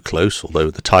get too close,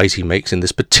 although the ties he makes in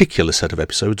this particular set of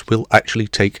episodes will actually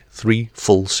take 3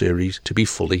 full series to be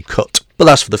fully cut. But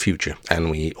that's for the future,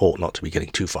 and we ought not to be getting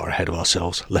too far ahead of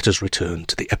ourselves. Let us return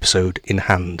to the episode in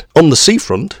hand. On the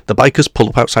seafront, the bikers pull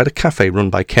up outside a cafe run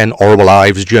by Ken Orwell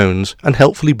Ives Jones and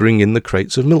helpfully bring in the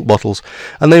crates of milk bottles,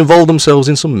 and they involve themselves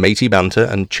in some matey banter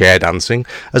and chair dancing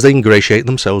as they ingratiate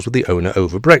themselves with the owner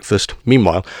over breakfast.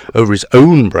 Meanwhile, over his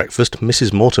own breakfast,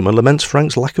 Mrs. Mortimer laments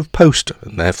Frank's lack of post,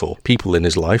 and therefore people in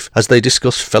his life, as they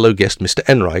discuss fellow guest Mr.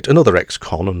 Enright, another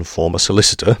ex-con and former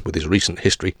solicitor, with his recent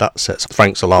history that sets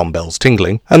Frank's alarm bells tingling,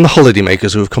 and the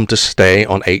holidaymakers who have come to stay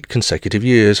on 8 consecutive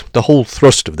years. The whole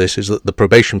thrust of this is that the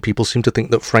probation people seem to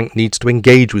think that Frank needs to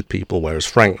engage with people, whereas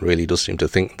Frank really does seem to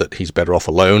think that he's better off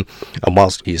alone, and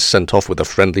whilst he is sent off with a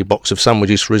friendly box of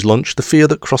sandwiches for his lunch, the fear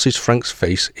that crosses Frank's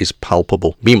face is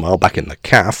palpable. Meanwhile, back in the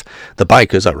CAF, the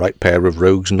bikers, a right pair of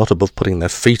rogues not above putting their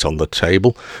feet on the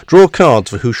table, draw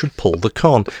cards for who should pull the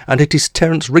con, and it is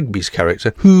Terence Rigby's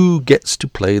character who gets to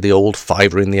play the old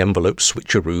fiver-in-the-envelope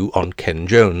switcheroo on Ken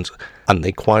Jones, and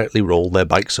they quietly roll their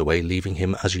bikes away, leaving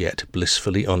him as yet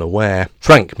blissfully unaware.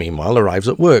 Frank, meanwhile, arrives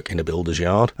at work in a builder's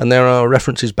yard, and there are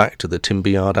references back to the timber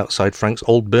yard outside Frank's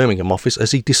old Birmingham office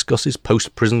as he discusses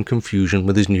post-prison confusion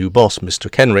with his new boss,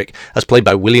 Mr. Kenrick, as played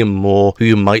by William Moore, who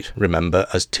you might remember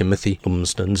as Timothy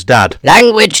Lumsden's dad.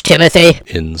 Language, Timothy!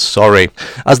 In Sorry.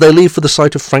 As they leave for the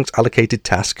site of Frank's allocated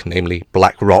task, namely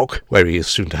Black Rock, where he is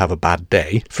soon to have a bad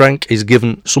day, Frank is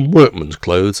given some workman's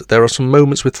clothes. There are some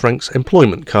moments with Frank's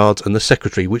employment cards and the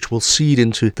secretary which will seed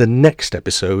into the next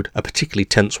episode, a particularly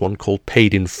tense one called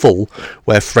Paid in Full,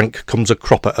 where Frank comes a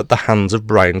cropper at the hands of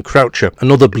Brian Croucher.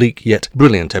 Another bleak yet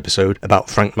brilliant episode about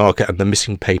Frank Marker and the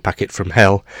missing pay packet from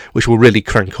hell, which will really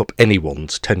crank up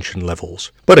anyone's tension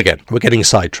levels. But again, we're getting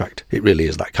sidetracked. It really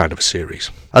is that kind of a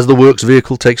series. As the works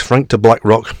vehicle takes Frank to Black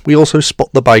Rock, we also spot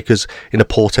the bikers in a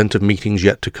portent of meetings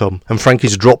yet to come, and Frank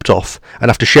is dropped off, and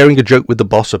after sharing a joke with the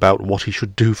boss about what he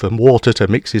should do for water to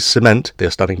mix his cement, they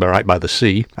are standing right by the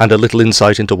sea, and a little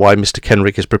insight into why Mr.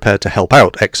 Kenrick is prepared to help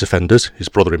out ex-offenders, his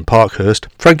brother in Parkhurst,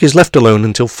 Frank is left alone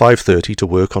until 5:30 to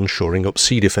work on shoring up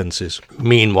sea defences.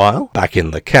 Meanwhile, back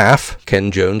in the CAF,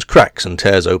 Ken Jones cracks and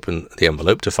tears open the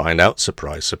envelope to find out,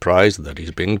 surprise, surprise, that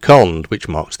he's been conned, which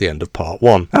marks the end of part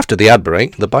 1. After the ad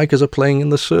break, the bikers are playing in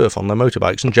the surf on their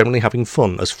motorbikes and generally having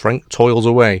fun as Frank toils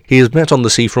away. He is met on the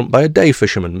seafront by a day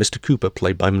fisherman, Mr. Cooper,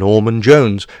 played by Norman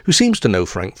Jones, who seems to know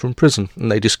Frank from prison,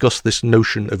 and they discuss this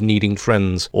notion of needing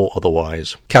friends or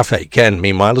otherwise. Cafe Ken,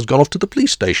 meanwhile, has gone off to the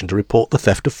police station to report the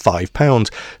theft of £5,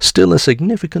 still a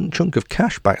significant chunk of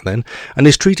cash back then, and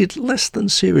is treated less than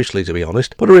seriously, to be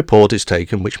honest, but a report is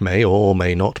taken which may or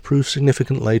may not prove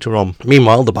significant later on.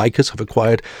 Meanwhile, the bikers have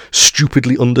acquired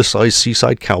stupidly undersized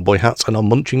seaside cowboy hats and are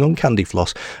munching on candy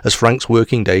floss as Frank's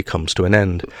working day comes to an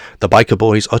end. The biker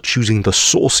boys are choosing the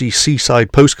saucy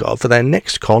seaside postcard for their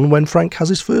next con when Frank has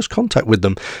his first contact with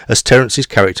them, as Terence's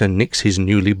character nicks his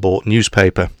newly bought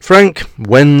newspaper. Frank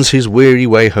wends his weary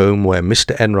way home where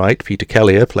Mr. Enright, Peter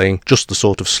Kellier, playing just the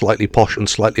sort of slightly posh and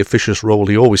slightly officious role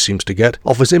he always seems to get,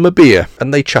 offers him a beer,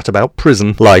 and they chat about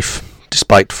prison life,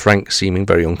 despite Frank seeming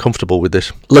very uncomfortable with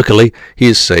this. Luckily, he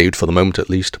is saved, for the moment at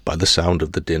least, by the sound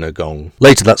of the dinner gong.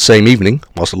 Later that same evening,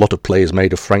 whilst a lot of play is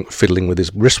made of Frank fiddling with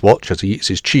his wristwatch as he eats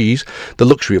his cheese, the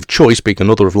luxury of choice, being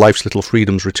another of life's little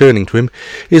freedoms returning to him,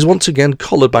 he is once again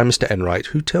collared by Mr. Enright,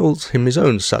 who tells him his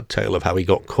own sad tale of how he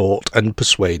got caught and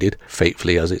persuaded,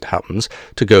 fatefully as it happens,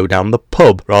 to go down the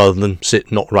pub, rather than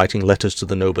sit not writing letters to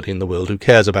the nobody in the world who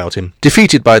cares about him.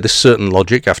 Defeated by this certain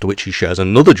logic, after which he shares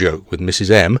another joke with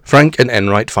Mrs. M, Frank and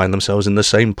Enright find themselves in the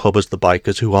same pub as the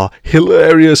bikers, who are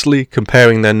hilariously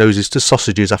comparing their noses to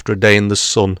sausages after a day in the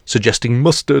sun, suggesting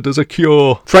mustard as a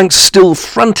cure. Frank's still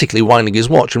frantically winding his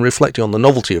watch and reflecting on the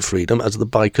novelty of freedom as the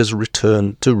bikers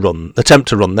attempt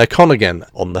to run their con again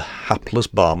on the hapless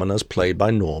barman as played by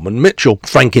Norman Mitchell.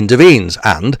 Frank intervenes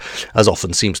and, as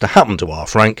often seems to happen to our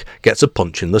Frank, gets a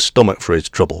punch in the stomach for his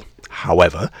trouble.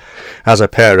 However, as a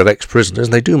pair of ex-prisoners,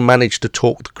 they do manage to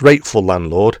talk the grateful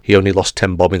landlord, he only lost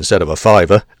 10 bob instead of a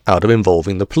fiver, out of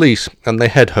involving the police, and they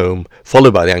head home,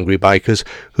 followed by the angry bikers,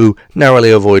 who narrowly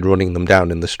avoid running them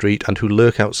down in the street, and who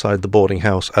lurk outside the boarding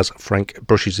house as Frank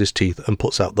brushes his teeth and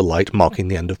puts out the light, marking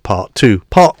the end of part 2.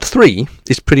 Part 3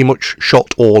 is pretty much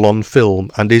shot all on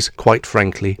film, and is, quite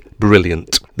frankly,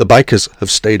 brilliant. The bikers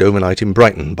have stayed overnight in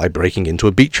Brighton by breaking into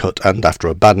a beach hut, and after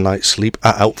a bad night's sleep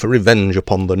are out for revenge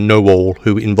upon the know-all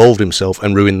who involved himself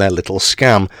and ruined their little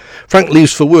scam. Frank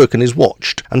leaves for work and is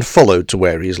watched and followed to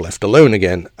where he is left alone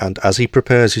again, and as he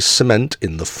prepares his cement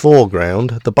in the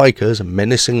foreground, the bikers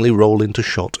menacingly roll into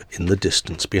shot in the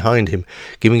distance behind him,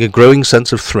 giving a growing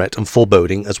sense of threat and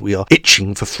foreboding as we are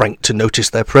itching for Frank to notice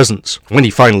their presence. When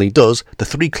he finally does, The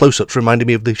 3 close-ups reminded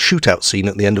me of the shootout scene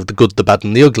at the end of The Good, the Bad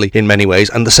and the Ugly in many ways,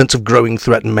 and the sense of growing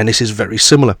threat and menace is very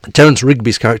similar. Terence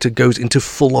Rigby's character goes into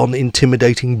full-on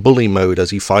intimidating bully mode as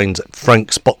he finds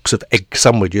Frank's box of egg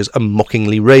sandwiches and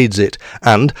mockingly raids it,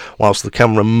 and, whilst the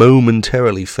camera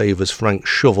momentarily favours Frank's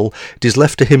shovel, it is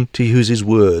left to him to use his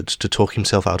words to talk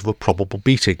himself out of a probable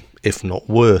beating, if not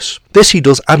worse. This he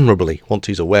does admirably, once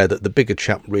he's aware that the bigger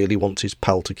chap really wants his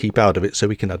pal to keep out of it so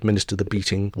he can administer the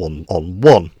beating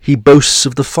one-on-one. He boasts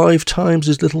of the 5 times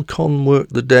his little con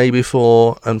worked the day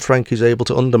before, and Frank is able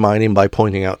to undermine him by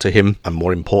pointing out to him, and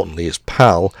more importantly his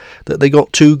pal, that they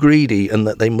got too greedy and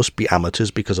that they must be amateurs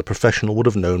because a professional would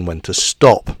have known when to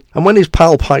stop. And when his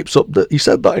pal pipes up that he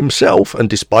said that himself, and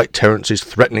despite Terence's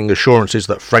threatening assurances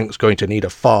that Frank's going to need a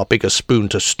far bigger spoon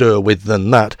to stir with than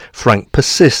that, Frank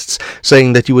persists,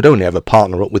 saying that he would only ever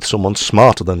partner up with someone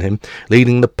smarter than him,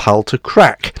 leading the pal to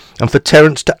crack, and for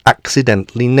Terence to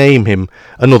accidentally name him.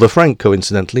 Another Frank,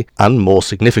 coincidentally, and more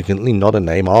significantly not a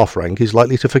name R. Frank is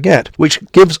likely to forget, which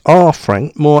gives R.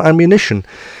 Frank more ammunition,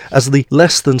 as the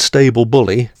less than stable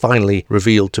bully, finally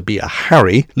revealed to be a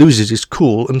Harry, loses his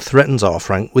cool and threatens R.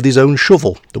 Frank with his own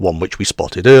shovel, the one which we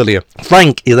spotted earlier.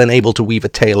 Frank is then able to weave a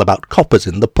tale about coppers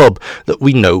in the pub that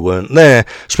we know weren't there,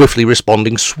 swiftly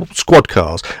responding squad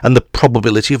cars, and the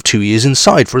probability of 2 years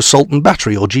inside for assault and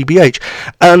battery or GBH.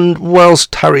 And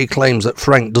whilst Harry claims that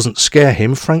Frank doesn't scare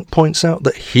him, Frank points out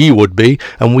that he would be,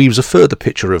 and weaves a further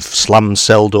picture of slammed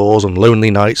cell doors and lonely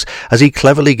nights as he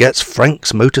cleverly gets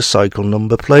Frank's motorcycle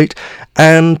number plate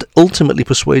and ultimately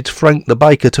persuades Frank the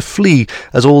biker to flee,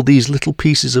 as all these little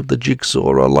pieces of the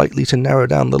jigsaw are likely to narrow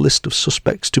down the list of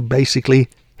suspects to basically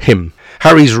him.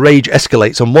 Harry's rage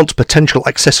escalates, and once potential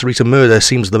accessory to murder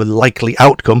seems the likely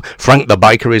outcome, Frank the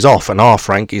biker is off, and R.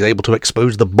 Frank is able to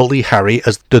expose the bully Harry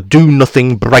as the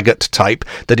do-nothing braggart type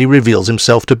that he reveals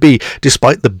himself to be,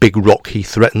 despite the big rock he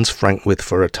threatens Frank with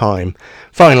for a time.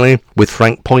 Finally, with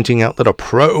Frank pointing out that a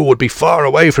pro would be far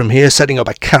away from here, setting up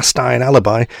a cast-iron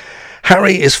alibi,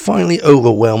 Harry is finally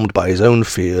overwhelmed by his own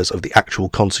fears of the actual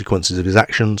consequences of his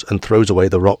actions and throws away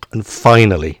the rock and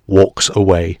finally walks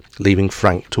away, leaving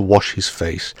Frank to wash his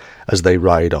face as they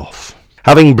ride off.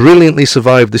 Having brilliantly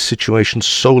survived this situation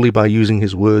solely by using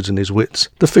his words and his wits,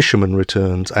 the fisherman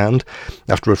returns and,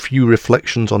 after a few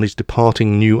reflections on his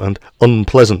departing new and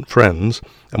unpleasant friends,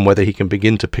 and whether he can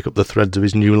begin to pick up the threads of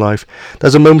his new life,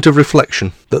 there's a moment of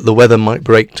reflection that the weather might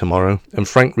break tomorrow, and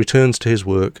Frank returns to his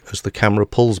work as the camera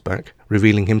pulls back,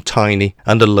 revealing him tiny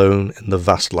and alone in the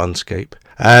vast landscape,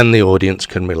 and the audience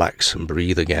can relax and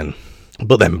breathe again.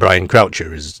 But then Brian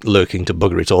Croucher is lurking to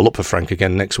bugger it all up for Frank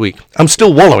again next week. I'm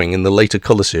still wallowing in the later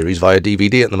colour series via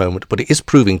DVD at the moment, but it is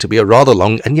proving to be a rather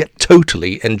long and yet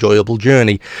totally enjoyable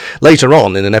journey. Later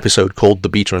on, in an episode called The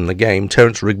Beater and the Game,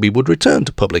 Terence Rigby would return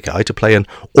to public eye to play an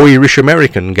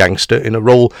Irish-American gangster in a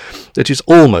role that is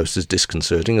almost as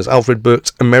disconcerting as Alfred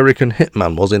Burke's American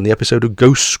Hitman was in the episode of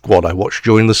Ghost Squad I watched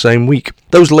during the same week.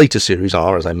 Those later series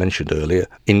are, as I mentioned earlier,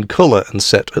 in colour and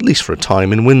set, at least for a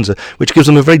time, in Windsor, which gives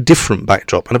them a very different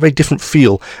backdrop and a very different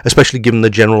feel, especially given the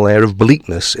general air of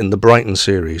bleakness in the Brighton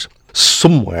series.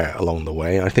 Somewhere along the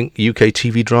way, I think UK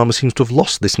TV drama seems to have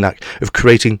lost this knack of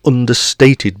creating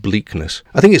understated bleakness.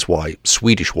 I think it's why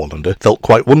Swedish Wallander felt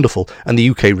quite wonderful, and the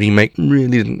UK remake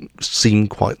really didn't seem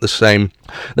quite the same.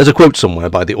 There's a quote somewhere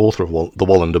by the author of the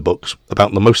Wallander books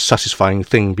about the most satisfying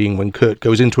thing being when Kurt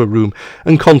goes into a room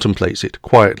and contemplates it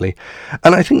quietly,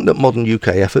 and I think that modern UK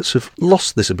efforts have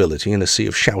lost this ability in a sea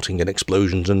of shouting and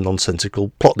explosions and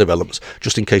nonsensical plot developments,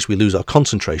 just in case we lose our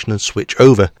concentration and switch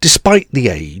over. Despite the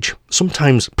age,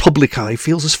 sometimes Public Eye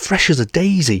feels as fresh as a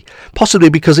daisy, possibly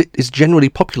because it is generally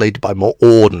populated by more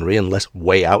ordinary and less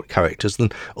way-out characters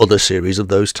than other series of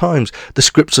those times. The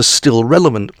scripts are still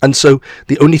relevant, and so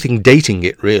the only thing dating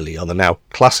it really are the now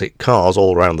classic cars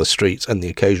all around the streets and the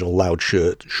occasional loud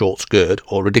shirt, short skirt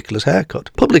or ridiculous haircut.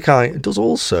 Public Eye does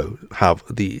also have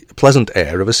the pleasant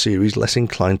air of a series less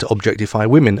inclined to objectify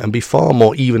women and be far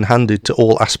more even-handed to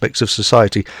all aspects of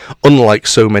society, unlike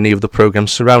so many of the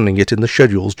programmes surrounding it in the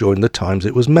schedules during the times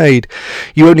it was made.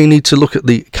 You only need to look at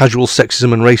the casual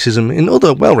sexism and racism in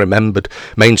other well-remembered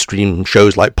mainstream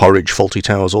shows like Porridge, Fawlty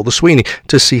Towers or The Sweeney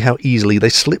to see how easily they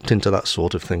slipped into that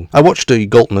sort of thing. I watched a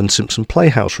Galton and Simpson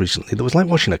Playhouse recently that was like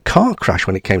watching a car crash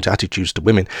when it came to attitudes to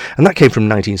women, and that came from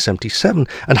 1977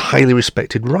 and highly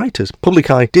respected writers.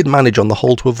 Public Eye did manage on the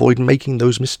whole to avoid making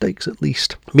those mistakes at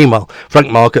least. Meanwhile,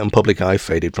 Frank Market and Public Eye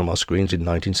faded from our screens in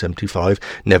 1975,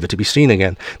 never to be seen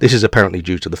again. This is apparently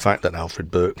due to the fact that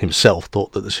Alfred Burke himself himself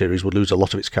thought that the series would lose a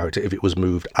lot of its character if it was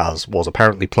moved, as was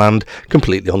apparently planned,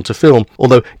 completely onto film.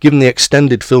 Although, given the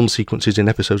extended film sequences in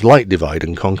episodes like Divide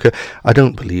and Conquer, I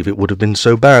don't believe it would have been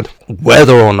so bad.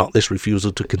 Whether or not this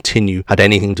refusal to continue had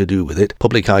anything to do with it,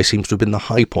 Public Eye seems to have been the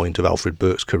high point of Alfred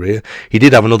Burke's career. He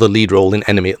did have another lead role in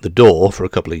Enemy at the Door for a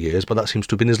couple of years, but that seems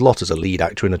to have been his lot as a lead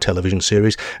actor in a television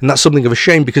series, and that's something of a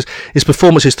shame because his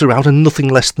performances throughout are nothing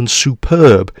less than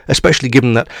superb, especially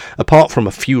given that, apart from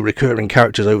a few recurring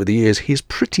characters over the years, he is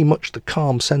pretty much the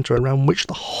calm centre around which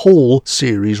the whole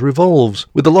series revolves.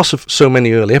 With the loss of so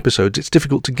many early episodes, it's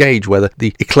difficult to gauge whether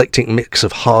the eclectic mix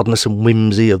of hardness and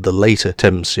whimsy of the later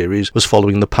Thames series was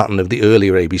following the pattern of the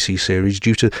earlier ABC series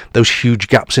due to those huge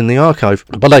gaps in the archive.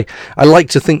 But I like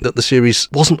to think that the series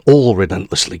wasn't all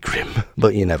relentlessly grim,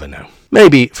 but you never know.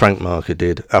 Maybe Frank Marker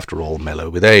did, after all, mellow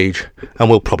with age, and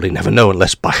we'll probably never know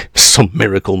unless by some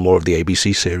miracle more of the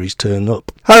ABC series turn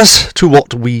up. As to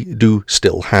what we do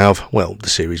still have, well, the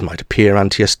series might appear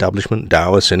anti-establishment,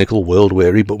 dour, cynical,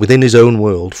 world-weary, but within his own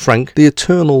world, Frank, the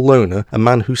eternal loner, a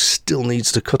man who still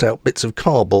needs to cut out bits of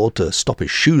cardboard to stop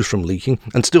his shoes from leaking,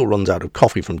 and still runs out of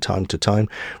coffee from time to time,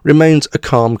 remains a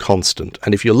calm constant,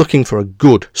 and if you're looking for a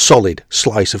good, solid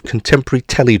slice of contemporary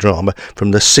teledrama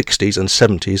from the 60s and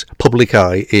 70s, Public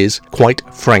Eye is, quite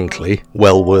frankly,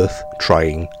 well worth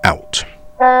trying out.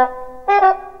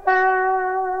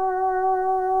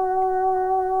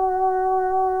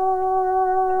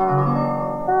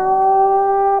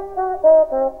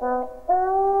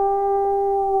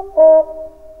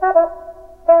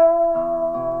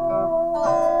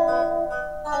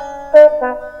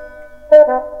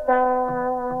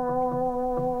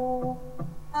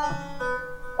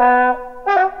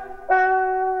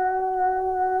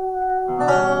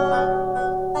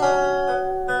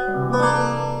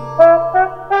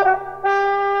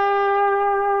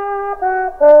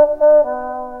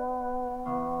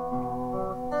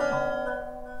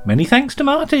 Many thanks to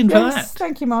Martin for that.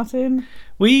 Thank you, Martin.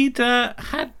 We'd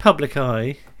had Public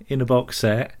Eye in a box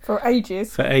set For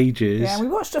ages. Yeah, we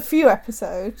watched a few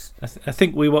episodes. I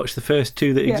think we watched the first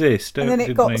two that exist, and then it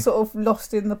didn't got we? sort of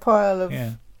lost in the pile of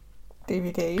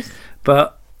DVDs.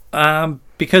 But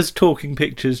because Talking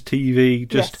Pictures TV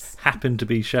just happened to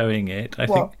be showing it, I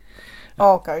think...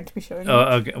 going to be showing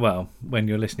it. Well, when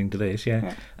you're listening to this,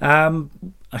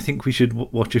 I think we should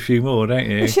watch a few more, don't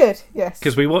you? We should, yes.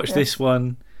 Because we watched this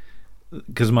one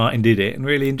because Martin did it and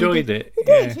really enjoyed it. He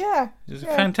did, yeah. It was a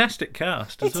fantastic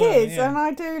cast as It well. is, and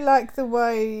I do like the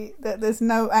way that there's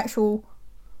no actual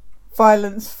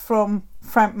violence from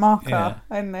Frank Marker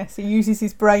in this. He uses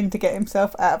his brain to get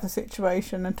himself out of the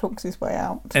situation and talks his way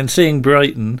out. And seeing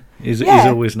Brighton is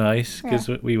always nice because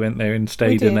we went there and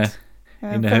stayed in a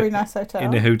very nice hotel.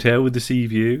 In a hotel with the sea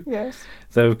view. Yes.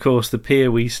 Though, of course, the pier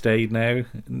we stayed now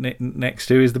next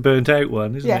to is the burnt out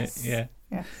one, isn't it? Yeah.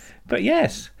 Yes. But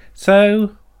yes.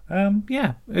 So, as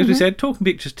we said, Talking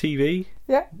Pictures TV.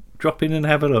 Yeah. Drop in and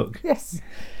have a look. Yes.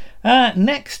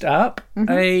 Next up,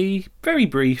 a very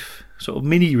brief sort of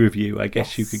mini review, I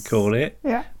guess you could call it,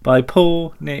 by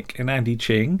Paul, Nick and Andy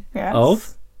Ching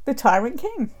of The Tyrant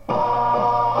King.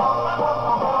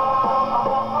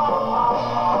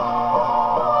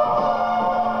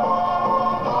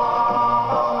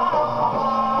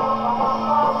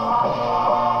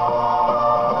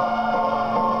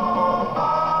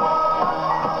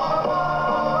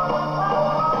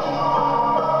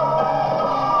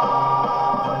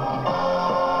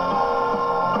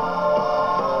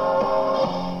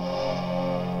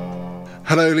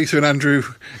 Hello, Lisa and Andrew.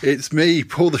 It's me,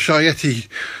 Paul the Shy-Yeti.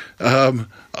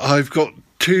 I've got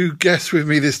two guests with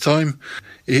me this time.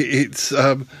 It's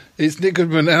Nick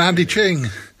Goodman and Andy Ching,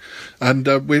 and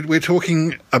we're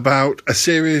talking about a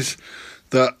series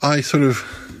that I sort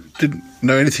of didn't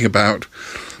know anything about,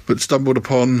 but stumbled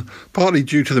upon partly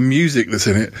due to the music that's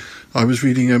in it. I was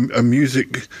reading a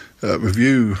music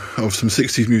review of some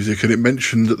 60s music, and it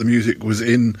mentioned that the music was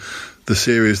in the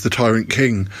series The Tyrant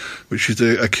King, which is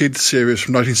a kids series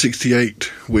from 1968,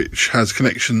 which has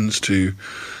connections to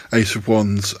Ace of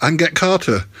Wands and Get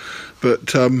Carter.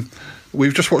 But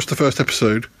we've just watched the first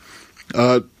episode.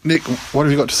 Nick, what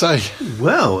have you got to say?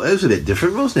 Well, it was a bit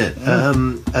different, wasn't it?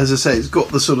 As I say, it's got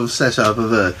the sort of setup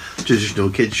of a traditional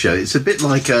kids show. It's a bit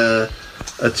like a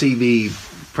TV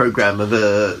programme of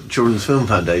a Children's Film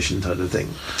Foundation type of thing.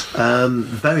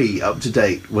 Very up to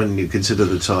date when you consider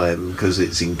the time, because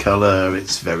it's in colour,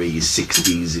 it's very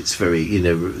 60s, it's very,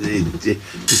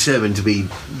 determined to be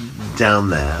down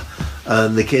there.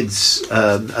 The kids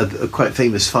are quite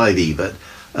famous 5e, but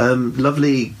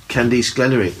lovely Candice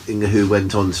Glennering, who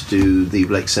went on to do the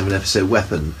Blake 7 episode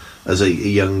Weapon as a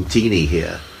young teenie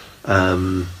here.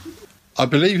 I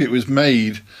believe it was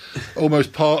made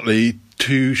almost partly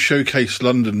to showcase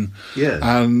London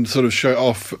and sort of show it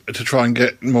off to try and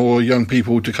get more young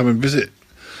people to come and visit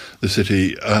the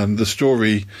city. And the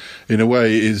story, in a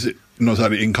way, is not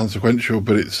exactly inconsequential,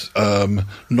 but it's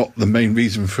not the main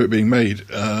reason for it being made.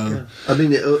 I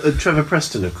mean, Trevor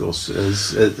Preston, of course,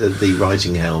 is at the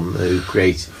writing helm, who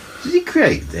created... Did he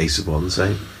create Ace of Wands?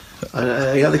 He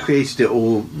either created it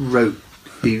or wrote...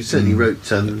 He certainly wrote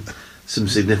some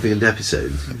significant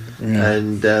episodes.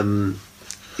 And,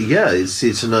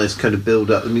 it's a nice kind of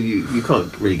build-up. I mean, you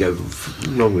can't really go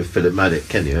wrong with Philip Maddock,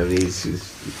 can you? I mean, he's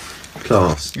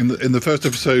class. In the first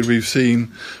episode,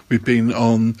 we've been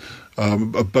on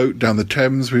a boat down the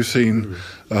Thames. We've seen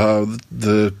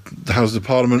the Houses of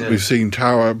Parliament. We've seen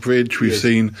Tower Bridge. We've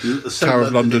seen Tower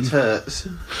of London.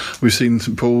 We've seen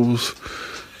St Paul's.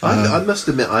 I must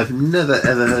admit, I've never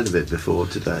ever heard of it before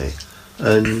today,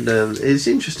 and it's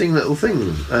an interesting little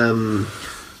thing.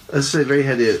 As I say, very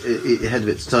ahead of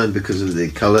its time because of the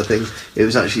colour thing. It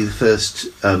was actually the first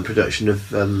production of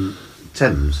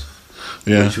Thames,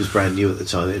 which was brand new at the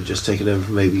time. It had just taken over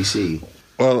from ABC.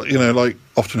 Well, like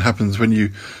often happens when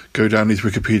you go down these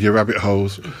Wikipedia rabbit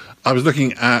holes, I was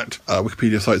looking at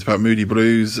Wikipedia sites about Moody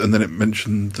Blues, and then it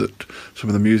mentioned that some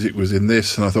of the music was in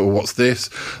this, and I thought, well, what's this?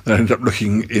 And I ended up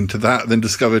looking into that, and then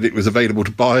discovered it was available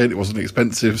to buy, and it wasn't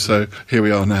expensive, so here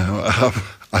we are now.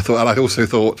 I also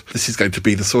thought this is going to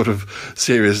be the sort of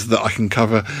series that I can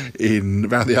cover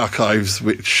around the archives,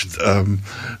 which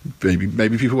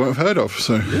maybe people won't have heard of.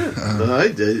 So I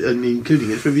did, and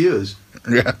including its reviewers.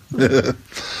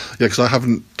 Because I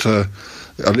haven't. I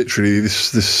literally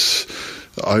this.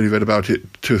 I only read about it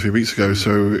 2 or 3 weeks ago,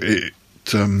 so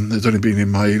it's only been in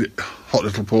my hot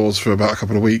little paws for about a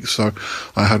couple of weeks, so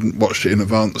I hadn't watched it in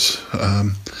advance.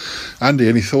 Andy,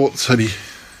 any thoughts? Any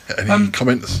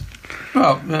comments?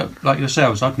 Well, like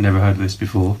yourselves, I've never heard of this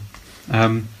before.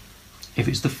 If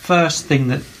it's the first thing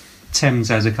that Thames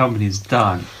as a company has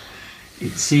done,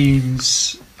 it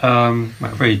seems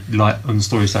very light on the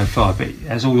story so far, but it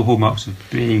has all the hallmarks of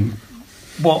being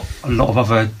what a lot of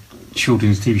other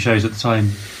children's TV shows at the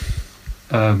time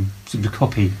seemed to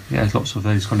copy. It has lots of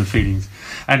those kind of feelings.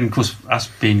 And of course, us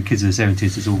being kids of the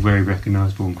 70s, it's all very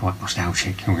recognisable and quite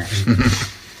nostalgic.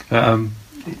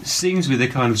 It seems to be the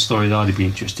kind of story that I'd be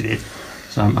interested in.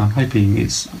 So I'm hoping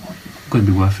it's going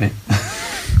to be worth it.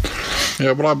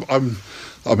 Yeah, well, I'm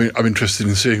interested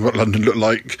in seeing what London looked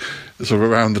like sort of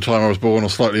around the time I was born or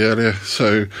slightly earlier.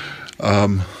 So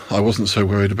I wasn't so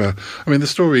worried about... I mean, the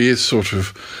story is sort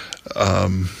of...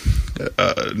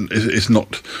 it's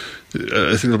not...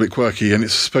 it's a little bit quirky, and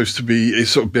it's supposed to be...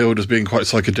 It's sort of billed as being quite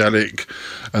psychedelic,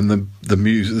 and the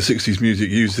music, the 60s music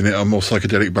used in it are more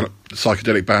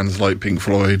psychedelic bands like Pink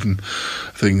Floyd and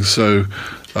things. So...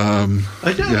 I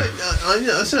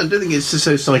don't think it's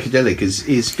so psychedelic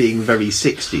as being very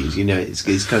 60s.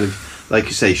 It's kind of, like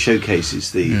you say,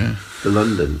 showcases the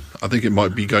London. I think it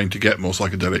might be going to get more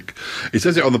psychedelic. It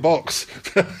says it on the box.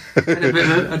 No,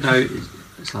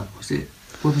 it's like,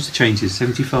 what was the changes?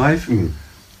 75?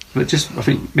 But just, I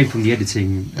think, maybe from the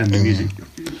editing and the music,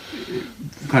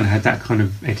 kind of had that kind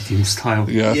of editing style.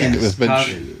 Yeah, I think it was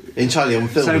entirely on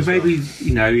film. So maybe,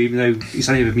 even though it's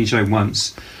only ever been shown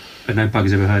once, and no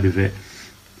bugger's ever heard of it,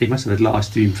 it must have had a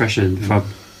lasting impression from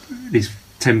these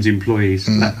Thames employees,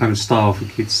 that kind of style for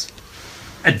kids'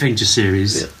 adventure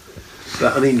series. Yeah.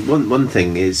 But I mean, one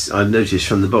thing is, I've noticed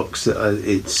from the box that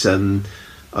it's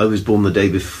I was born the day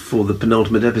before the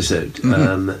penultimate episode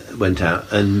went out,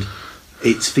 and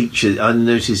it's featured. I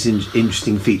noticed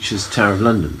interesting features. Tower of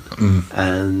London,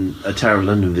 and a Tower of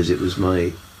London visit was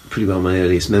pretty well my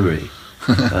earliest memory.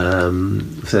 So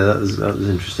that was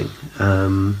interesting.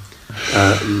 And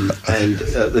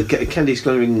Candice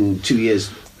Clothering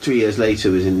 3 years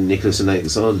later was in Nicholas and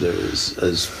Alexander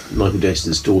as Michael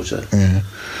Jason's daughter.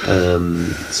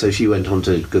 So she went on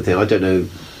to good thing. I don't know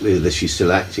whether she's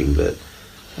still acting, but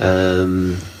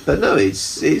no,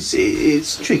 it's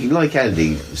intriguing. Like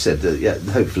Andy said, that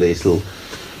hopefully it'll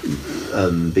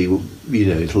be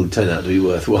it'll turn out to be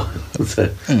worthwhile.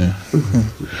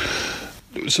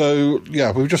 So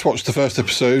we've just watched the first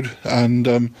episode, and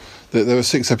there were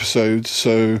 6 episodes,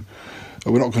 so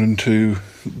we're not going to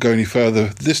go any further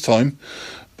this time,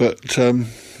 but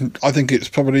I think it's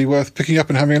probably worth picking up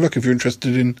and having a look if you're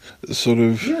interested in sort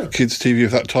of kids' TV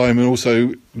of that time, and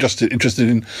also just interested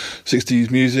in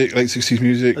 60s music, late 60s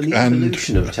music. And the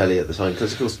evolution of telly at the time,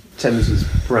 because of course Thames was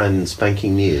brand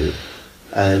spanking new,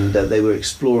 and they were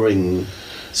exploring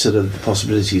sort of the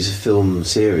possibilities of film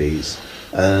series.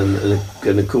 And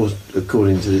of course,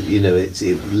 according to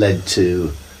it led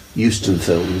to Euston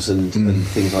Films and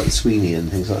things like Sweeney and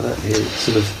things like that. It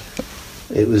sort of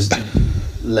it was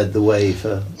led the way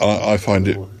for. I find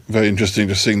it very interesting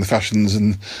just seeing the fashions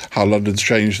and how London's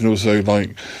changed, and also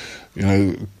like, you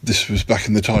know, this was back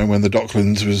in the time when the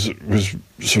Docklands was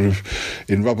sort of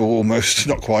in rubble almost,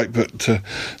 not quite, but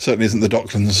certainly isn't the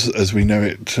Docklands as we know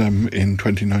it in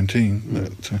 2019.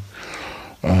 But,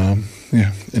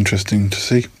 yeah, interesting to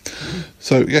see.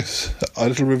 So yes, a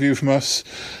little review from us,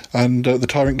 and The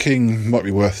Tyrant King might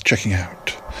be worth checking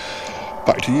out.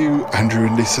 Back to you, Andrew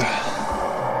and Lisa.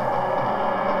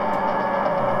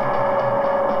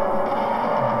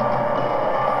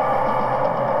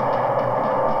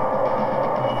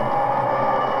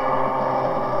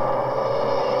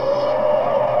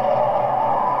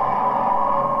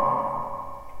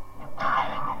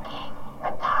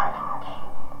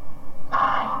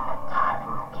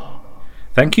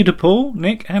 Thank you to Paul,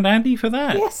 Nick, and Andy for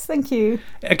that. Yes, thank you.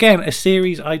 Again, a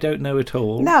series I don't know at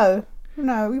all. No.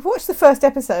 We've watched the first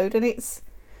episode and it's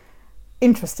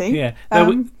interesting. Yeah.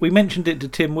 No, we mentioned it to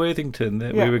Tim Worthington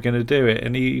that we were going to do it,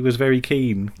 and he was very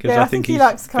keen because I think he he's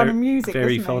likes kind of music,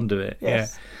 very doesn't he? fond of it.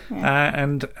 Yes. Yeah.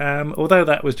 And although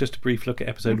that was just a brief look at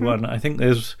episode 1, I think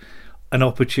there's an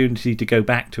opportunity to go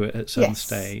back to it at some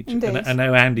stage. Indeed. And I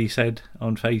know Andy said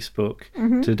on Facebook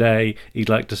today he'd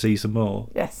like to see some more.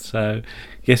 Yes. So,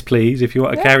 yes, please, if you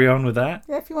want to carry on with that.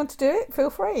 Yeah, if you want to do it, feel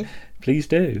free. Please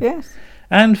do. Yes.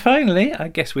 And finally, I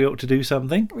guess we ought to do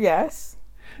something. Yes.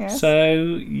 So,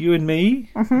 you and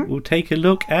me will take a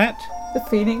look at The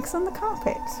Phoenix on the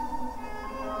Carpet.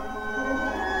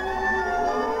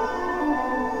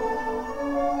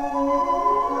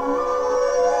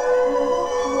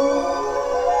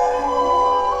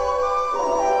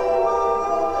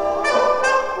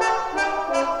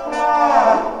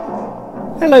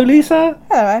 Hello, Lisa.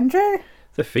 Hello, Andrew.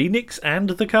 The Phoenix and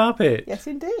the Carpet. Yes,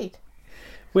 indeed.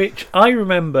 Which I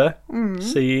remember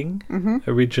seeing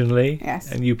originally,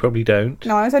 and you probably don't.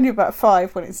 No, I was only about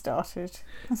 5 when it started.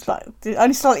 That's like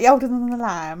only slightly older than the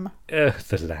Lamb.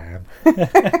 The Lamb.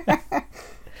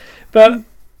 But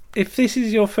if this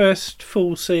is your first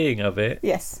full seeing of it,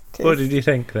 yes, it is. What did you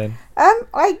think then?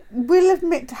 I will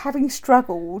admit to having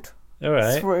struggled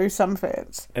through some of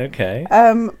it. Okay.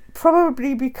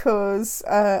 Probably because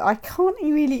I can't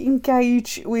really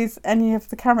engage with any of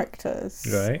the characters.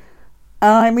 Right.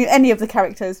 I mean, any of the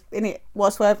characters in it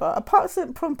whatsoever, apart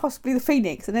from possibly the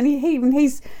Phoenix, and then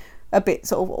he's a bit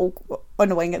sort of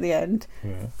annoying at the end.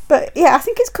 Yeah. But yeah, I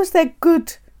think it's because they're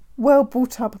good, well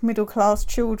brought up middle class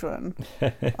children,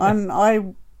 and I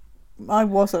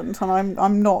wasn't, and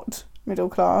I'm not middle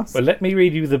class. Well, let me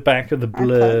read you the back of the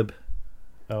blurb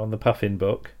on the Puffin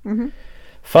book.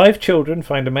 5 children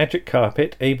find a magic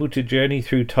carpet able to journey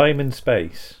through time and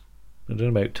space. I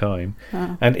don't know about time.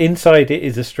 And inside it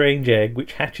is a strange egg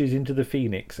which hatches into the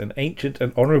Phoenix, an ancient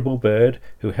and honourable bird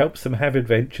who helps them have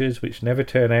adventures which never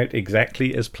turn out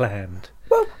exactly as planned.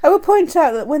 Well, I will point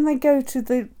out that when they go to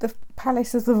the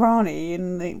Palace of the Rani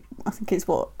in I think it's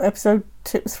episode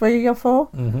 3 or 4?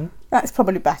 That's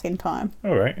probably back in time.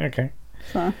 All right, okay.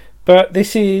 So. But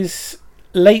this is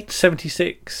late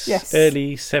 76,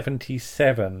 early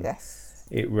 77. Yes.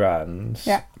 It runs.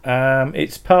 Yeah.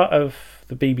 It's part of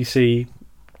the BBC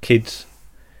Kids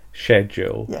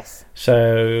schedule. Yes.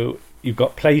 So you've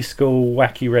got Play School,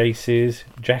 Wacky Races,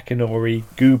 Jack and Ori,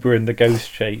 Goober and the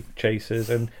Ghost Chasers,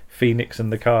 and Phoenix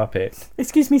and the Carpet.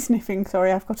 Excuse me sniffing,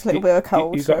 sorry, I've got a little bit of a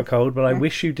cold. You've got a cold, but I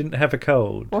wish you didn't have a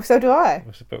cold. Well, so do I.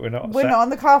 But we're not on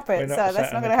the carpet, so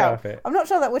that's not going to help. I'm not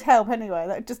sure that would help anyway.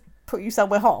 That would just put you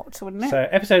somewhere hot, wouldn't it? So,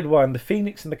 episode 1, The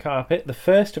Phoenix and the Carpet, the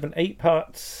first of an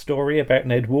 8-part story about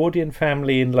an Edwardian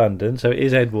family in London, so it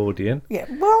is Edwardian. Yeah,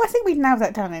 well, I think we've nailed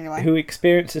that down anyway. Who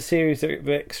experience a series of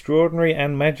extraordinary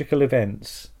and magical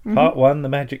events. Part 1, The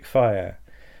Magic Fire.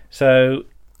 So,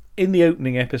 in the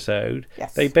opening episode,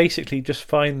 they basically just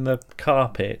find the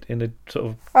carpet in a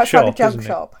sort of shop, like a junk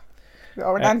shop.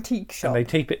 Or an antique shop. And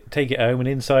they take it home, and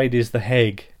inside is the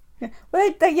Heg. Yeah.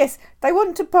 Well, they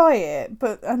want to buy it,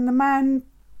 and the man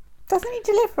doesn't he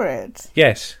deliver it?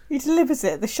 Yes, he delivers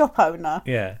it. The shop owner.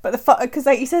 Yeah, but because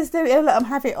he says they'll let them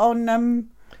have it on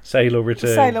sale or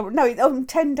return. On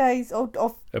 10 days of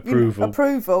approval.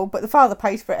 Approval, but the father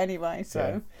pays for it anyway. So.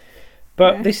 Yeah.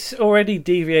 But this already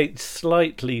deviates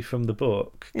slightly from the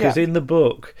book, because in the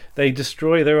book they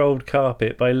destroy their old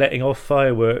carpet by letting off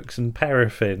fireworks and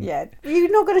paraffin. Yeah,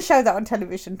 you're not going to show that on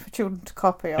television for children to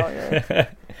copy, are you?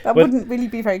 That wouldn't really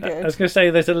be very good. I was going to say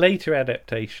there's a later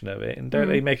adaptation of it, and don't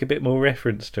they make a bit more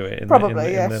reference to it in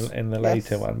the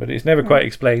later one? But it's never quite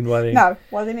explained why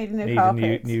they need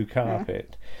a new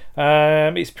carpet.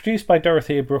 It's produced by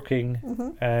Dorothea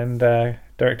Brooking and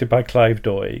directed by Clive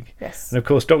Doig. Yes. And of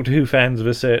course, Doctor Who fans of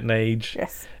a certain age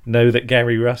know that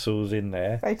Gary Russell's in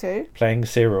there. They do. Playing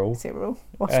Cyril.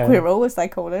 Or Squirrel, as they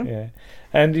call him. Yeah.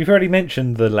 And you've already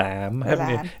mentioned the lamb,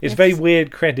 haven't you? It's a very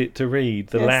weird credit to read,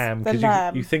 the lamb,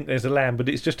 because you think there's a lamb, but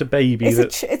it's just a baby.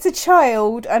 It's a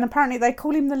child, and apparently they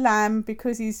call him the lamb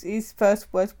because his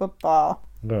first words were bar.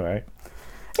 All right.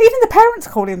 Even the parents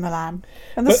call him the lamb,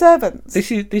 and the servants.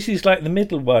 This is like the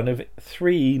middle one of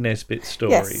 3 Nesbit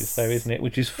stories, though, isn't it?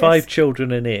 Which is 5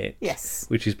 Children and It. Yes.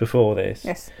 Which is before this.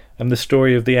 Yes. And the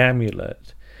story of the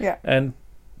amulet. Yeah. And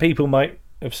people might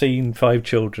have seen 5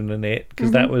 Children and It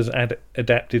because that was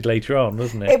adapted later on,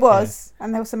 wasn't it? It was,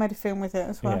 and they also made a film with it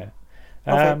as well.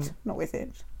 Yeah. Not with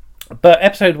it. But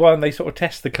episode 1, they sort of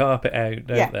test the carpet out,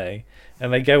 don't they?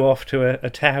 And they go off to a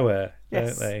tower,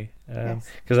 don't they?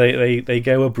 Because they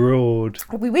go abroad.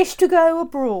 We wish to go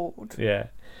abroad. Yeah,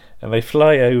 and they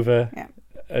fly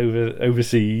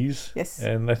overseas. Yes,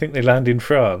 and I think they land in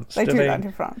France. They do land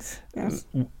in France. Yes,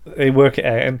 they work it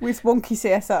out and with wonky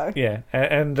CSO. Yeah,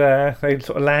 and they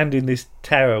sort of land in this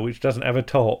tower which doesn't have a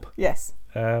top. Yes,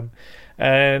 and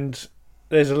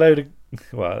there's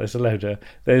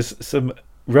some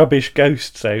rubbish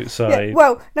ghosts outside. Yeah,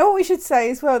 well, now what we should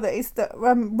say as well that is that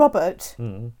Robert,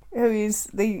 who is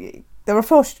there are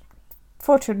 4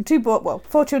 children,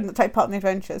 4 children that take part in the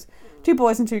adventures, 2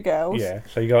 boys and 2 girls. Yeah,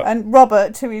 so you got and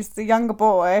Robert, who is the younger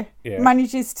boy,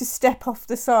 manages to step off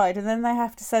the side, and then they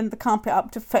have to send the carpet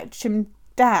up to fetch him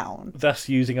down. Thus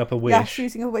using up a wish.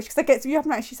 Because you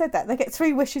haven't actually said that they get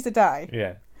 3 wishes a day.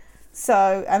 Yeah.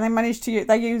 So and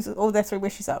they use all their 3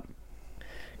 wishes up.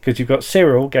 Because you've got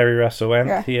Cyril, Gary Russell,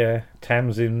 Anthea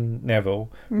Tamsin Neville,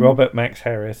 Robert Max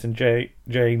Harris, and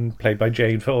Jane, played by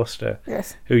Jane Forster.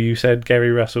 Yes. Who you said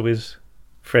Gary Russell is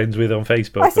friends with on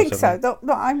Facebook. I think so.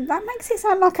 That makes it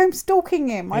sound like I'm stalking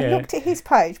him. I looked at his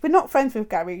page. We're not friends with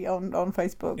Gary on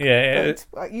Facebook. Yeah.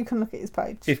 But you can look at his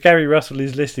page. If Gary Russell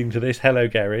is listening to this, hello,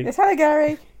 Gary. Yes, hello,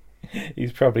 Gary.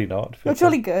 He's probably not. You're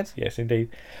jolly good. Yes, indeed.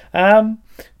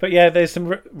 But yeah, there's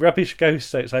some rubbish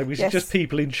ghosts outside, which is just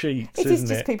people in sheets, isn't it? It is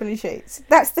just people in sheets.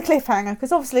 That's the cliffhanger,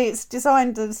 because obviously it's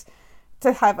designed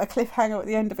to have a cliffhanger at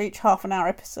the end of each half-an-hour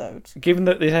episode. Given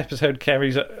that this episode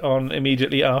carries on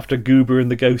immediately after Goober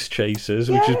and the Ghost Chasers,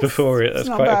 which is before it, that's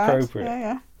quite appropriate.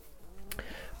 Yeah.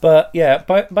 But yeah,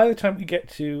 by the time we get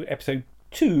to episode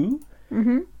 2...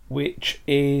 which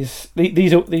is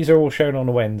these are all shown on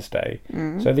a Wednesday.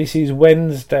 So this is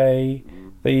Wednesday,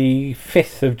 the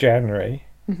 5th of January.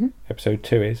 Episode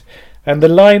 2 is, and the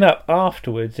lineup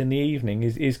afterwards in the evening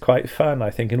is quite fun, I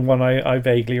think, and one I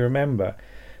vaguely remember,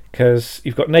 because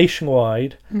you've got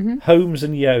Nationwide, Holmes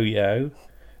and Yo-Yo,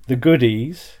 The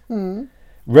Goodies,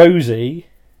 Rosie,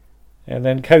 and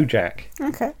then Kojak.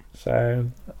 Okay.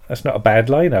 So that's not a bad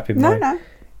lineup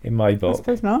in my book. I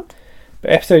suppose not.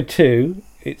 But episode 2.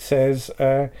 It says,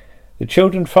 the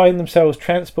children find themselves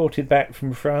transported back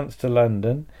from France to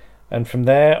London and from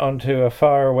there onto a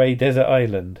faraway desert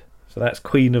island. So that's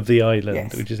Queen of the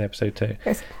Island, which is episode 2.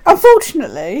 Yes.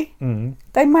 Unfortunately,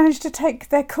 they managed to take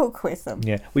their cook with them.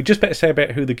 Yeah. We just better say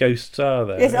about who the ghosts are,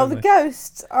 though. Yes, the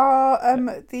ghosts are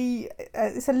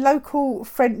it's a local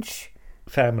French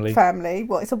family.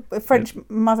 Well, it's a French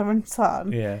mother and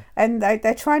son. Yeah. And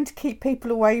they're trying to keep people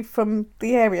away from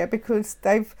the area because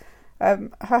they've...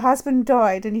 her husband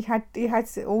died, and he had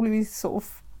all of his sort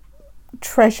of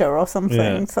treasure or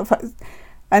something,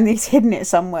 and he's hidden it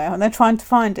somewhere, and they're trying to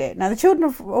find it. Now the children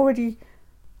have already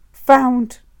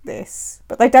found this,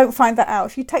 but they don't find that out.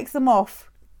 She takes them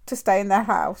off to stay in their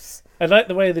house. I like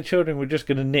the way the children were just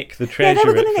going to nick the treasure. Yeah, they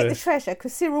were going to nick the treasure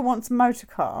because Cyril wants a motor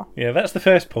car. Yeah, that's the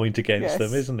first point against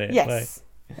them, isn't it? Yes.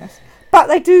 But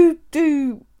they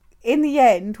do. In the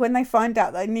end, when they find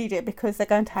out they need it because they're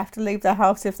going to have to leave their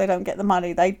house if they don't get the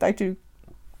money, they do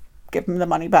give them the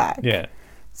money back. Yeah.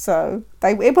 So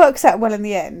it works out well in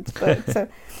the end. But so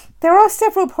there are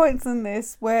several points in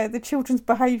this where the children's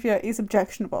behaviour is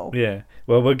objectionable. Yeah.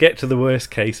 Well, we'll get to the worst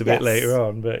case a bit later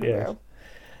on, but yeah.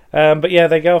 But yeah,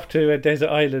 they go off to a desert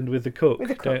island with the cook,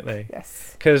 don't they?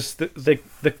 Yes. Because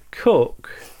the cook...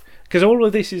 Because all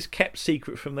of this is kept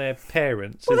secret from their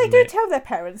parents. Well, they do tell their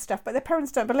parents stuff, but their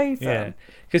parents don't believe them. Yeah.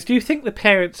 Because do you think the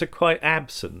parents are quite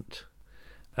absent?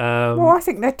 Well, I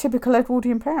think they're typical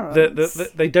Edwardian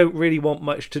parents. They don't really want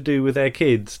much to do with their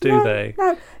kids, do they?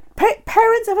 No.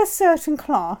 Parents of a certain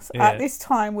class at this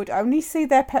time would only see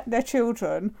their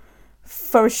children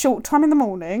for a short time in the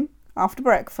morning after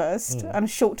breakfast and a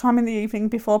short time in the evening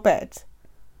before bed.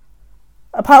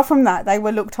 Apart from that, they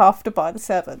were looked after by the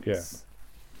servants. Yeah.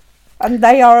 And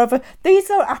these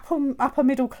are upper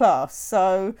middle class,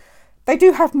 so they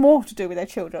do have more to do with their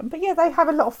children. But yeah, they have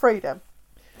a lot of freedom.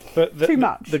 But too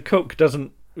much. The cook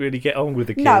doesn't really get on with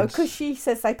the kids. No, because she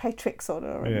says they play tricks on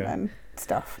her and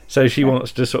stuff. So she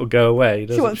wants to sort of go away,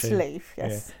 doesn't she? She wants to leave,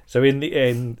 yes. Yeah. So in the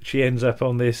end, she ends up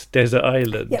on this desert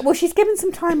island. Yeah, well, she's given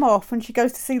some time off and she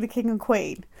goes to see the King and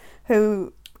Queen,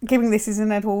 who, given this is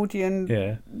an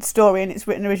Edwardian story and it's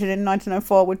written originally in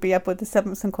 1904, would be Edward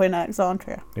VII and Queen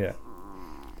Alexandria. Yeah.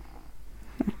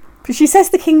 But she says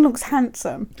the king looks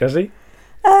handsome. Does he?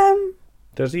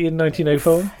 Does he in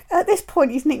 1904? At this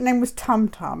point, his nickname was Tum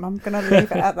Tum. I'm going to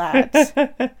leave it at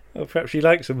that. Well, perhaps she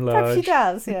likes him large. Perhaps she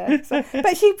does, yeah. So,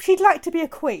 but she'd like to be a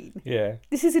queen. Yeah.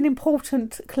 This is an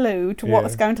important clue to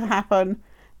what's going to happen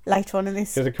later on in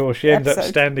this Because, of course, she ends up episode.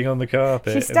 standing on the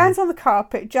carpet. She stands on the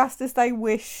carpet just as they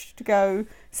wish to go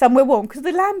somewhere warm, because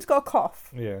the lamb's got a cough.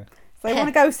 Yeah. So they want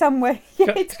to go somewhere.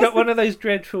 Yeah, It's got one of those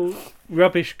dreadful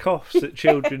rubbish coughs that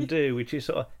children do, which is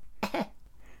sort of...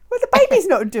 Well, the baby's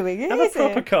not doing it, have is a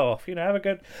proper it? cough, have a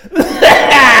good...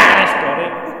 That's got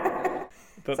it.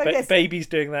 But So, yes. babies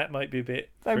doing that might be a bit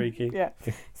freaky. Yeah.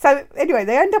 So anyway,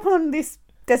 they end up on this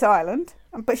desert island,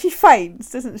 but she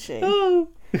faints, doesn't she? Oh.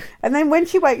 And then when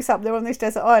she wakes up, they're on this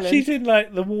desert island. She's in,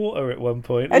 like, the water at one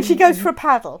point. And she goes for a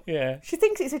paddle. Yeah. She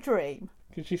thinks it's a dream.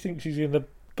 Because she thinks she's in the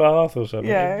bath or something.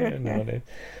 Yeah.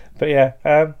 But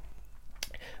yeah,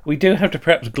 we do have to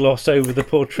perhaps gloss over the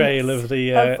portrayal of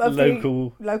the Of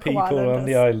the local people on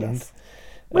the island. Yes.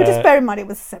 We'll just bear in mind it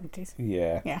was the 70s.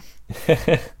 Yeah. Yeah.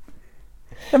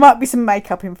 There might be some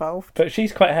makeup involved. But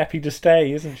she's quite happy to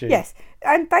stay, isn't she? Yes.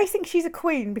 And they think she's a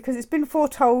queen because it's been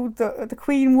foretold that the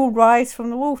queen will rise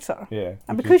from the water. Yeah.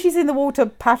 And because she's in the water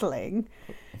paddling,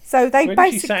 so they When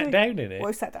basically... she sat down in it.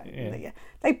 Well, sat down in it, yeah.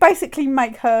 They basically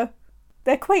make her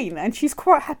their queen, and she's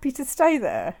quite happy to stay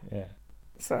there. Yeah.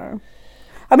 So,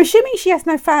 I'm assuming she has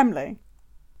no family.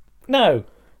 No.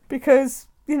 Because,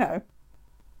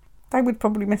 they would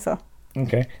probably miss her.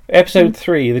 Okay. Episode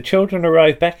 3. The children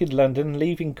arrive back in London,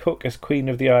 leaving Cook as queen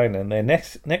of the island. Their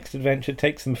next adventure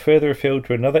takes them further afield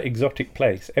to another exotic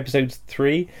place. Episode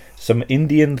 3. Some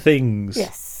Indian things.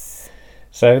 Yes.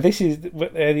 So this is...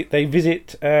 They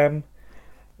visit...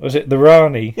 was it the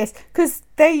Rani? Yes, because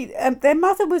their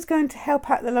mother was going to help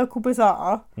out the local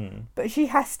bazaar, but she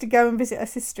has to go and visit her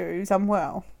sister who's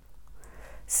unwell.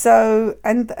 So,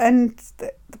 and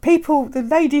the people, the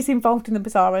ladies involved in the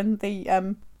bazaar and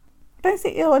the... is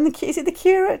it the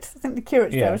curate? I think the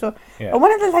curate's there as well. Yeah. And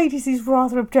one of the ladies is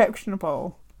rather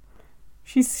objectionable.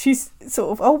 She's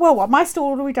sort of, my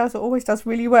store always does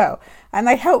really well. And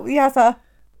they help the other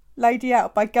lady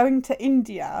out by going to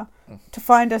India to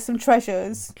find her some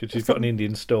treasures. Because she's got an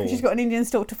Indian stall. She's got an Indian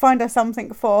stall to find her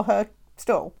something for her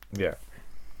stall. Yeah.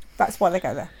 That's why they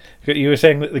go there. You were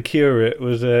saying that the curate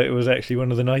was actually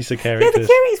one of the nicer characters. Yeah, the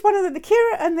curate is one of the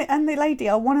curate and the lady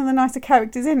are one of the nicer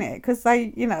characters in it because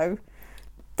they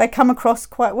they come across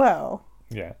quite well.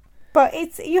 Yeah. But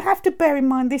you have to bear in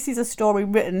mind this is a story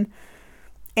written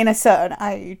in a certain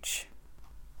age.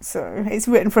 So it's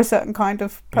written for a certain kind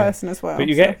of person as well. But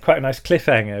you get quite a nice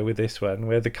cliffhanger with this one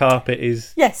where the carpet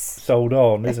is sold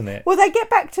on, isn't it? Well, they get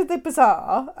back to the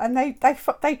bazaar and they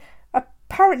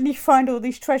apparently find all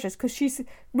these treasures because she's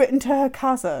written to her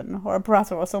cousin or a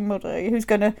brother or somebody who's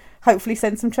going to hopefully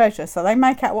send some treasure. So they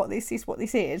make out what this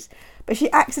is, but she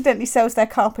accidentally sells their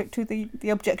carpet to the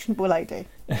objectionable lady.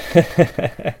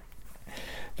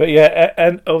 But yeah,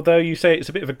 and although you say it's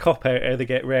a bit of a cop-out how they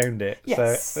get round it,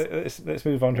 yes. So let's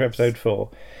move on to episode 4.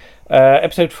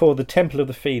 Episode 4, The Temple of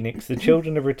the Phoenix. The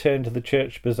children have returned to the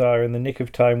church bazaar in the nick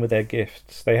of time with their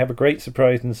gifts. They have a great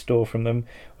surprise in store from them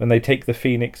when they take the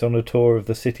Phoenix on a tour of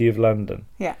the city of London.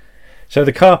 Yeah. So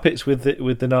the carpet's with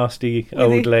the nasty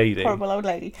old lady. Horrible old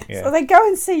lady. Yeah. So they go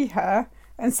and see her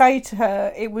and say to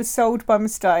her it was sold by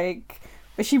mistake,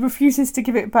 but she refuses to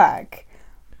give it back.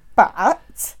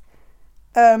 But...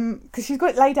 because she's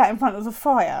got it laid out in front of the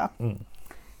fire,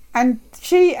 and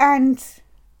she and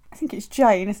I think it's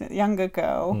Jane, isn't it, the younger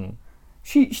girl?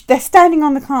 They're standing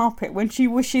on the carpet when she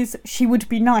wishes she would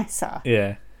be nicer.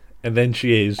 Yeah, and then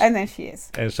she is.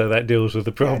 And so that deals with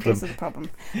the problem. Yeah, it deals with the problem.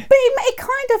 But it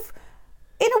kind of,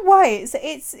 in a way,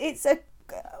 it's a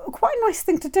quite a nice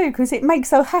thing to do because it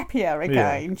makes her happier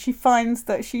again. Yeah. She finds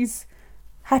that she's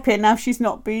happier now. She's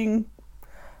not being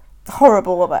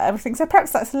horrible about everything, so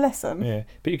perhaps that's a lesson. Yeah,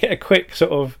 but you get a quick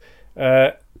sort of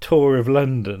tour of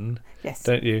London, yes,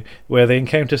 don't you, where they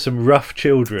encounter some rough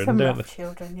children,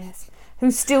 children, yes, who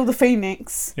steal the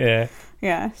Phoenix. Yeah.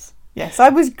 Yes. I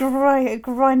was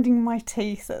grinding my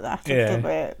teeth at that a little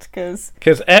bit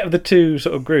because out of the two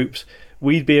sort of groups,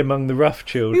 we'd be among the rough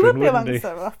children. We would be amongst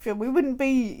the rough children. We wouldn't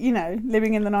be,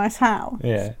 living in the nice house.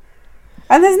 Yeah.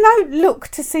 And there's no look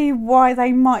to see why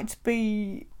they might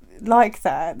be like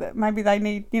that maybe they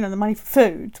need, the money for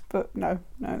food, but no,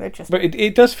 they're just... But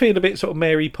it does feel a bit sort of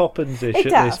Mary Poppins-ish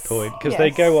at this point, because they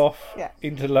go off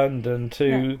into London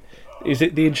to... Is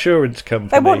it the insurance company?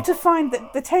 They want to find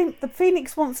that the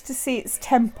Phoenix wants to see its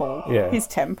temple, his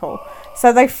temple.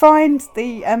 So they find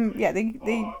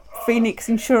the Phoenix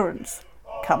Insurance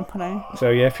Company. So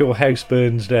if your house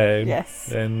burns down,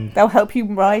 then they'll help you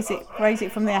raise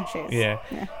it from the ashes. Yeah.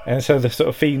 And so the sort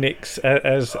of Phoenix,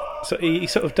 he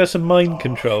sort of does some mind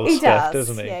control stuff,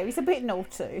 doesn't he? Yeah, he's a bit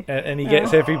naughty. And he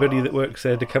gets everybody that works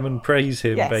there to come and praise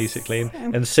him, basically,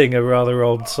 and sing a rather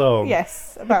odd song.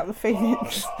 Yes, about the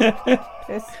Phoenix.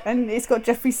 And it's got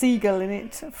Jeffrey Siegel in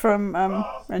it from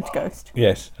Rent a Ghost.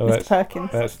 Yes, Mr.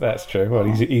 Perkins. That's true. Well,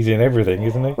 he's in everything,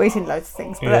 isn't he? Well, he's in loads of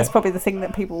things, but that's probably the thing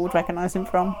that people would recognise him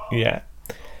from. Yeah.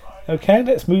 Okay,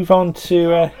 let's move on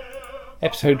to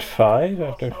episode 5. I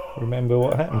have to remember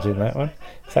what happens in that one.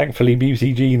 Thankfully,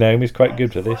 BBC Genome is quite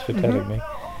good for this, for telling me.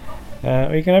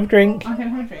 Are you going to have a drink? I'm going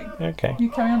to have a drink. Okay. You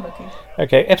carry on looking.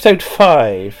 Okay, episode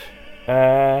 5.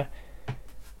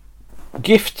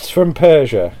 Gifts from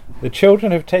Persia. The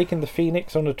children have taken the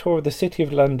Phoenix on a tour of the city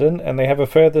of London, and they have a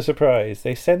further surprise.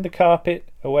 They send the carpet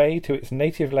away to its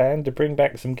native land to bring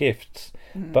back some gifts,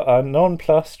 but are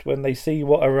nonplussed when they see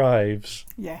what arrives.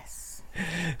 Yes.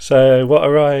 So, what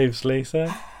arrives,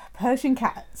 Lisa? Persian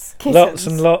cats. Kittens. Lots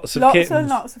and lots of kittens. Lots and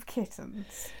lots of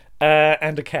kittens.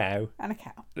 And a cow. And a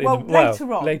cow.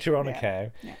 Later on a cow.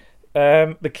 Yeah.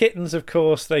 The kittens, of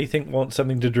course, they want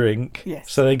something to drink.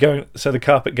 Yes. So the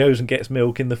carpet goes and gets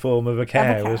milk in the form of a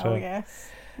cow as well. Yes.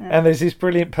 Yeah. And there's this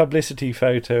brilliant publicity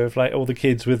photo of all the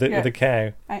kids with a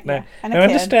cow. Now I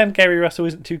understand Gary Russell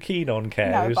isn't too keen on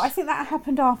cows. No, but I think that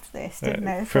happened after this, didn't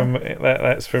it?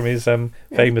 That's from his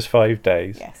famous 5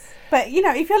 days. Yes. But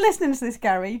if you're listening to this,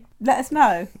 Gary, let us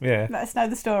know. Yeah. Let us know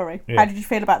the story. Yeah. How did you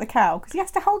feel about the cow? Because he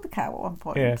has to hold the cow at one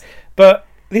point. Yeah. But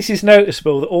this is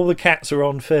noticeable that all the cats are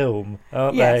on film,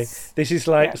 aren't they? This is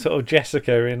sort of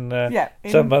Jessica in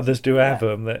Some Mothers Do Have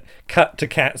Them, that cut to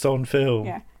cats on film.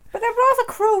 Yeah. But they're rather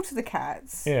cruel to the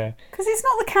cats. Yeah. Because it's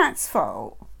not the cat's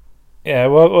fault. Yeah,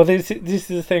 well, this is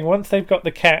the thing. Once they've got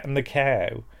the cat and the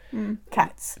cow...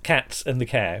 Cats and the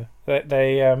cow,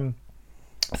 they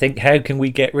think, how can we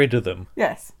get rid of them?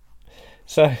 Yes.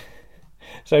 So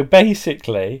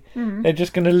basically, they're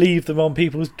just going to leave them on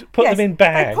people's... Put them in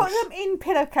bags. They put them in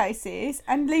pillowcases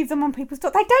and leave them on people's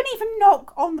doors. They don't even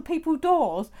knock on the people's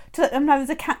doors to let them know there's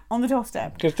a cat on the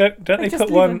doorstep. Because don't they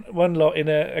put one lot in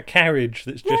a carriage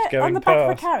that's just going on the back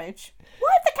past? of a carriage. Why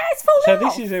have the cats fallen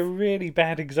off? So this is a really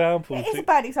bad example. It is a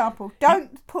bad example.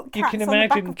 Don't put cats on the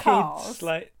back of cars. You can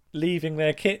imagine kids leaving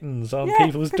their kittens on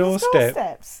people's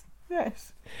doorsteps.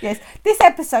 Yes. This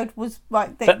episode was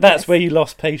that's where you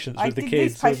lost patience with the kids. I did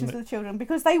lose patience with the children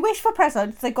because they wish for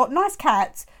presents. They got nice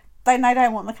cats. Then they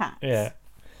don't want the cats. Yeah,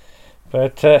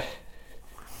 but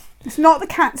it's not the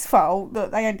cat's fault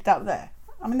that they ended up there.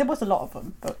 I mean, there was a lot of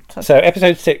them. But so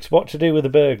episode 6, what to do with a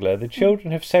burglar? The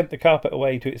children have sent the carpet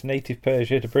away to its native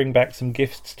Persia to bring back some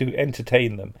gifts to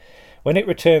entertain them. When it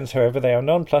returns, however, they are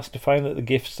nonplussed to find that the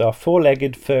gifts are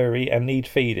 4-legged, furry, and need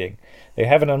feeding. They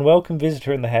have an unwelcome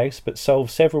visitor in the house, but solve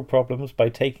several problems by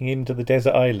taking him to the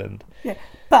desert island. Yeah,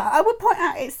 but I would point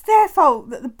out it's their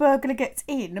fault that the burglar gets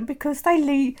in because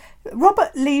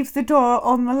Robert leaves the door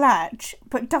on the latch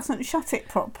but doesn't shut it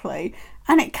properly,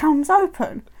 and it comes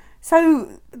open.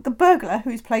 So the burglar,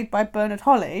 who's played by Bernard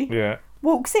Holly,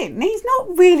 walks in. He's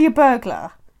not really a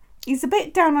burglar. He's a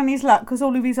bit down on his luck because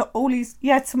he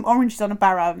had some oranges on a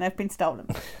barrow and they've been stolen.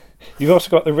 You've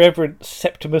also got the Reverend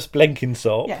Septimus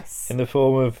Blenkinsop in the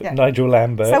form of Nigel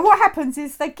Lambert. So what happens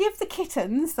is they give the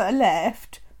kittens that are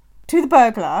left to the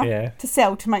burglar to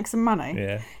sell to make some money.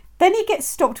 Yeah. Then he gets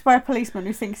stopped by a policeman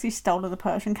who thinks he's stolen the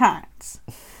Persian cats.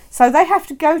 So they have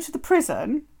to go to the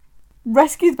prison,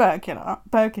 rescue the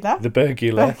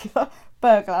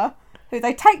burglar, who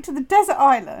they take to the desert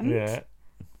island.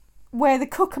 Where the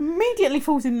cook immediately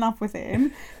falls in love with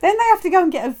him. Then they have to go and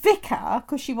get a vicar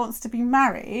because she wants to be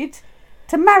married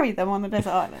to marry them on the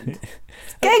desert island.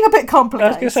 It's getting a bit complicated. I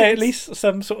was going to say, at least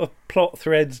some sort of plot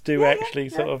threads do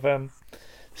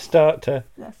start to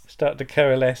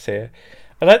coalesce here.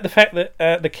 I like the fact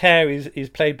that the cow is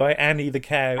played by Annie the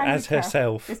cow as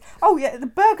herself. Yes. Oh yeah, the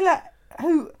burglar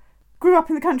who grew up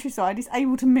in the countryside is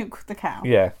able to milk the cow.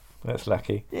 Yeah. That's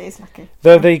lucky. It is lucky.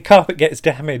 Though the carpet gets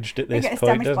damaged at this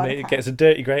point, doesn't it? It gets a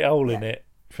dirty great hole in it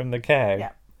from the cow.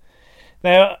 Yeah.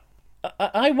 Now,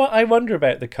 I wonder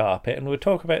about the carpet, and we'll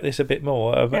talk about this a bit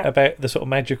more, about the sort of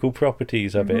magical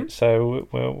properties of it. So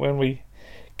when we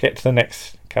get to the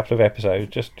next couple of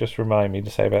episodes. Just remind me to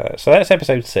say about that. So that's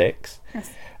episode 6.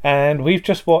 Yes. And we've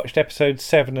just watched episodes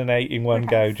 7 and 8 in one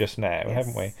go just now,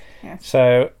 haven't we? Yes.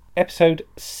 So episode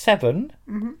 7.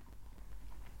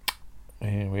 Mm-hmm.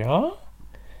 Here we are.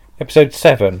 Episode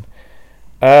 7.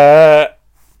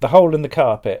 The hole in the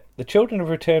carpet. The children have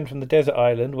returned from the desert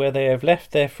island where they have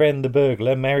left their friend the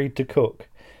burglar married to Cook.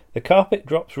 The carpet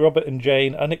drops Robert and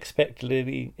Jane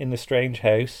unexpectedly in the strange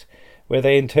house, where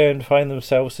they in turn find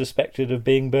themselves suspected of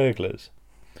being burglars.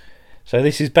 So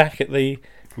this is back at the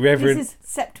Reverend... This is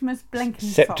Septimus Blenkinsop.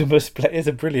 Septimus is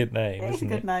a brilliant name, It's a isn't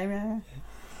good it? name, yeah.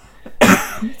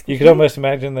 You could almost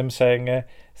imagine them saying,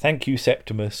 "Thank you,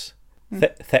 Septimus."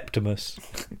 Theptimus.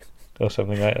 Or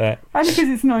something like that. Only because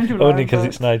it's Nigel Lambert. Only because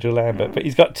it's Nigel Lambert. But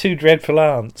he's got 2 dreadful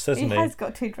aunts, doesn't he? He has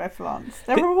got 2 dreadful aunts.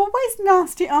 There are always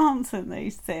nasty aunts in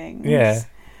these things. Yeah.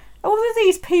 All of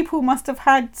these people must have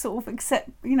had sort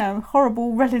of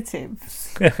horrible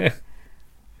relatives.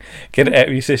 Get it out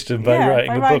of your system by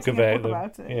writing a book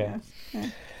about them. it. Yeah.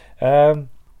 Yes.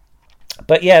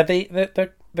 But yeah,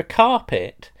 the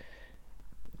carpet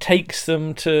takes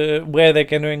them to where they're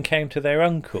going to encounter their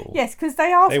uncle. Yes, because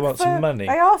they ask. They want some money.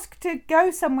 They ask to go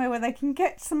somewhere where they can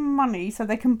get some money so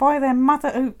they can buy their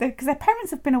mother, because their parents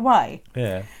have been away.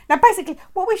 Yeah. Now, basically,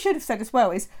 what we should have said as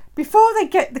well is before they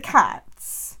get the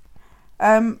cats,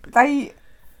 they're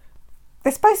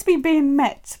supposed to be being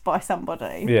met by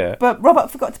somebody. Yeah. But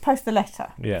Robert forgot to post the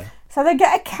letter. Yeah. So they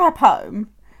get a cab home.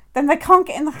 Then they can't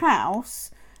get in the house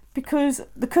because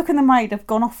the cook and the maid have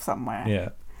gone off somewhere. Yeah.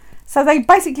 So they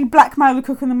basically blackmail the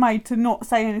cook and the maid to not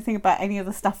say anything about any of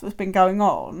the stuff that's been going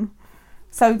on,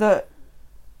 so that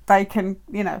they can,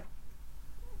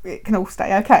 it can all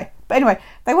stay okay. But anyway,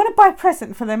 they want to buy a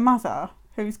present for their mother,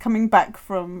 who's coming back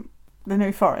from the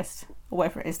New Forest, or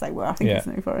wherever it is they were. I think it's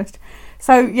the New Forest.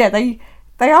 So yeah, they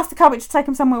ask the carpet to take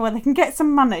them somewhere where they can get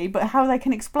some money, but how they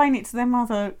can explain it to their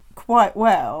mother quite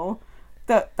well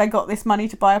that they got this money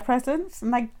to buy a present,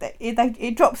 and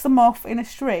it drops them off in a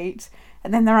street.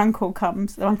 And then their uncle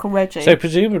comes, their Uncle Reggie. So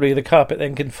presumably the carpet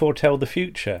then can foretell the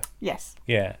future. Yes.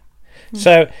 Yeah.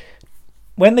 So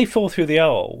when they fall through the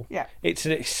hole, Yeah. it's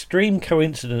an extreme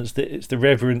coincidence that it's the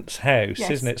Reverend's house, Yes.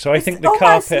 isn't it? So I It's think the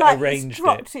almost carpet like arranged he's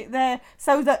dropped it there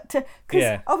so that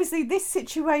because obviously this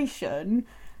situation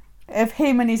of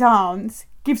him and his aunts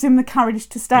gives him the courage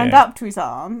to stand up to his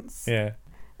aunts. Yeah.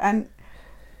 And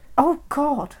oh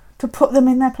God, to put them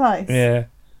in their place. Yeah.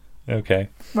 Okay.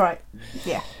 Right.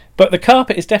 Yeah. But the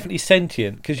carpet is definitely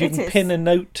sentient because you It can is. pin a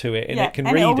note to it and it can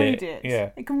it'll read read it. Yeah.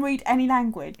 It can read any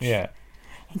language. Yeah.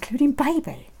 Including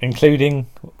baby. Including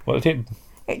what is it?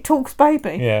 It talks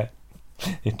baby. Yeah.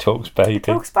 It talks baby. It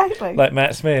talks baby. Like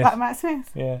Matt Smith. Like Matt Smith.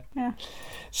 Yeah. Yeah.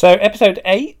 So episode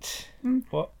 8.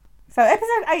 What? So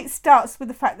episode 8 starts with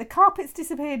the fact the carpet's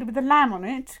disappeared with the lamb on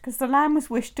it because the lamb was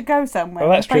wished to go somewhere.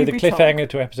 Well, that's true. The baby cliffhanger talk.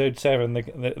 to episode 7.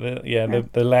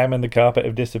 The lamb and the carpet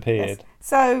have disappeared. Yes.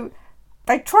 So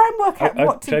they try and work out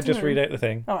what to do. Should I just read out the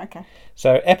thing? Oh, okay.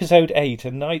 So episode 8,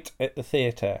 A Night at the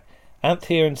Theatre.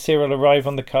 Anthea and Cyril arrive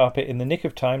on the carpet in the nick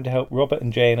of time to help Robert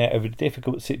and Jane out of a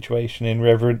difficult situation in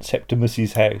Reverend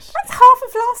Septimus's house. That's half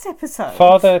of last episode.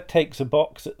 Father takes a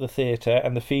box at the theatre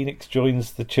and the Phoenix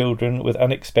joins the children with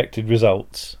unexpected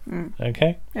results.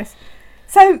 Okay? Yes.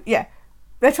 So, yeah,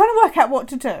 they're trying to work out what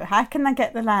to do. How can they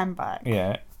get the lamb back?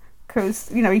 Yeah. Because,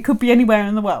 he could be anywhere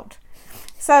in the world.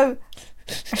 So,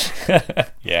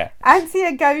 yeah.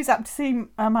 Anthea goes up to see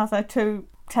her mother to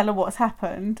tell her what's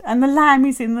happened, and the lamb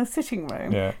is in the sitting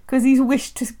room because he's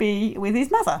wished to be with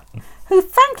his mother, who's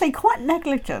frankly quite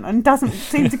negligent and doesn't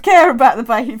seem to care about the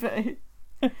baby.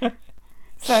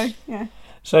 So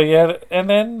and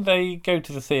then they go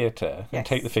to the theatre and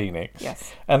take the Phoenix.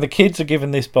 Yes. And the kids are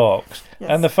given this box,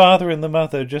 and the father and the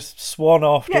mother just swan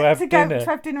off to have dinner. To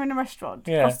have dinner in a restaurant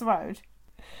across the road.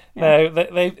 No,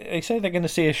 they say they're going to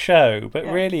see a show, but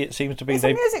really it seems to be it's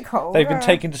a music hall. They've been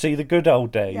taken to see the good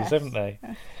old days, haven't they?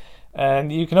 Yes.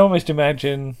 And you can almost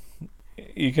imagine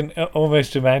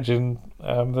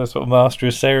the sort of master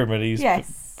of ceremonies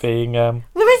being. There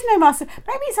is no master.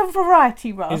 Maybe it's a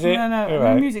variety rather than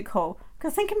a music hall.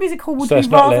 Because I think a music hall would be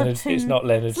rather It's not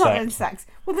Leonard Sachs.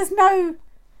 Well, there's no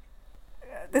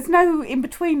in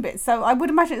between bits, so I would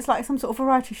imagine it's like some sort of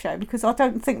variety show because I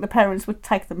don't think the parents would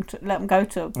take them to let them go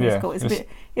to a musical. It'd be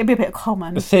a bit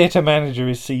common. The theatre manager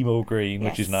is Seymour Green,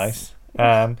 which is nice.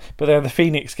 But then the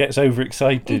Phoenix gets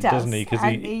overexcited, doesn't he? Because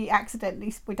he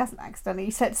doesn't accidentally.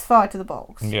 He sets fire to the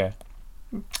box. Yeah.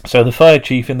 So the fire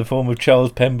chief, in the form of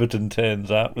Charles Pemberton,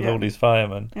 turns up with all his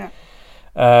firemen.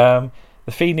 Yeah.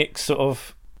 The Phoenix sort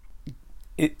of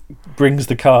it brings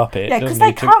the carpet. Yeah, because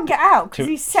doesn't they he, can't get out because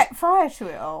to- he set fire to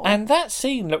it all. And that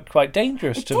scene looked quite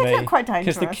dangerous It to did me. look quite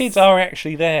Because the dangerous. kids are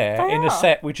actually there They in a are.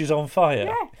 set which is on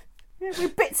fire. Yeah,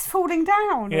 with bits falling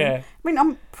down. Yeah. I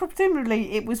mean,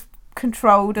 presumably it was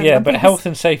controlled. And Yeah, the but BBC health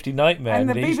and safety nightmare and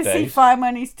the these BBC days.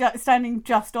 fireman is standing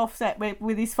just offset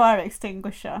with his fire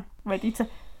extinguisher, ready to.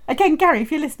 Again, Gary,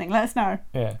 if you're listening, let us know.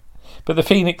 Yeah. But the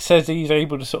Phoenix says he's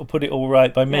able to sort of put it all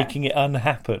right by making it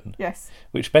unhappen. Yes.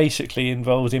 Which basically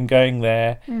involves him going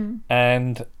there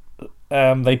and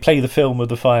they play the film of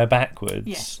the fire backwards.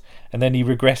 Yes. And then he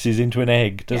regresses into an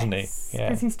egg, doesn't he? Yeah.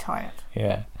 Because he's tired.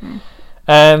 Yeah.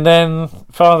 And then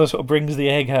father sort of brings the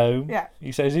egg home. Yeah.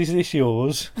 He says, "Is this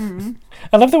yours?"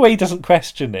 I love the way he doesn't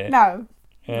question it. No.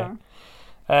 Yeah. No.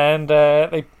 And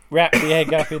they wrap the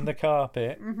egg up in the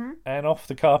carpet, and off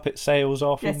the carpet sails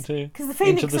off Yes, into because the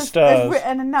Phoenix into the has stars.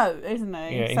 written a note, isn't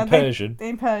he? Yeah, in So Persian.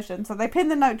 In Persian. So they pin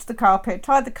the note to the carpet,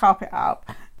 tie the carpet up,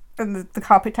 and the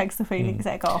carpet takes the Phoenix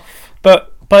egg off.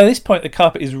 But by this point, the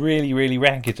carpet is really, really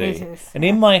raggedy. It is, and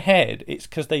in my head, it's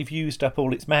because they've used up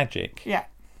all its magic. Yeah.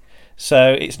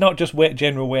 So it's not just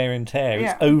general wear and tear;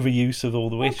 Yeah. it's overuse of all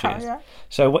the wishes. Okay, yeah.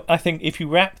 So I think if you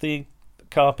wrap the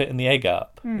carpet and the egg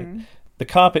up, the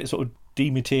carpet sort of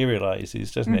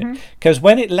dematerializes, doesn't it? Because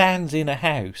when it lands in a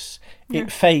house,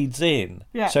 it fades in.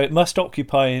 Yeah. So it must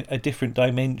occupy a different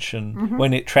dimension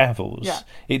when it travels. Yeah.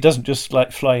 It doesn't just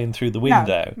like fly in through the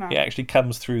window. no. It actually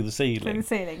comes through the Through ceiling. the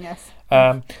ceiling, yes.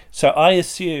 So I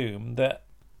assume that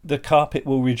the carpet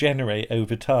will regenerate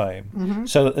over time,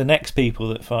 so that the next people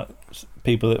that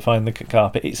find the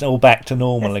carpet, it's all back to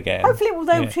normal again. Hopefully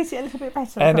they'll treat it a little bit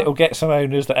better. And it'll get some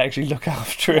owners that actually look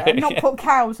after it. not put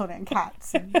cows on it and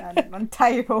cats and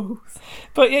tables.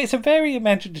 But yeah, it's a very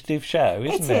imaginative show,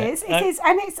 isn't it? It is,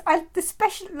 and it's the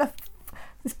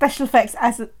special effects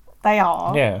as they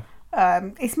are. Yeah.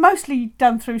 It's mostly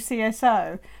done through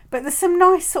CSO, but there's some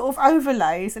nice sort of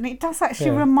overlays, and it does actually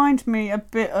remind me a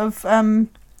bit of the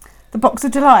Box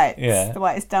of Delights. Yeah. The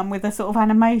way it's done with the sort of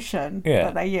animation Yeah.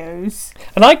 that they use.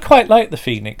 And I quite like the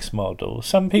Phoenix model.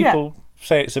 Some people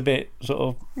say it's a bit sort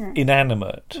of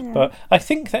inanimate, but I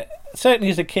think that certainly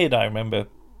as a kid I remember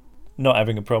not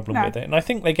having a problem with it, and I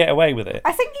think they get away with it.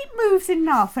 I think it moves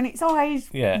enough, and its eyes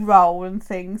Yeah. roll and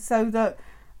things, so that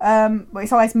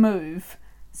its eyes move,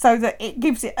 so that it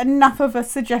gives it enough of a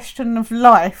suggestion of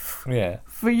life Yeah.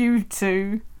 for you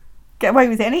to get away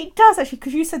with it. And it does actually,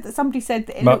 because you said that somebody said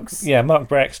that it looks. Yeah, Mark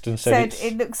Braxton said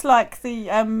It looks like the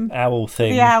owl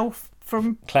thing. the owl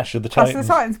from Clash of the Clash Titans. of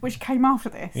the Titans, which came after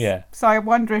this. Yeah. So I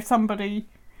wonder if somebody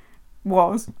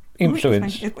was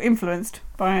Influenced.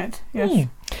 by it. Yes.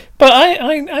 But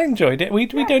I enjoyed it. We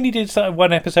only did sort of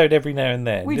one episode every now and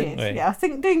then, We didn't did. we? Yeah, I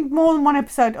think doing more than one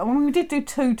episode. I mean, we did do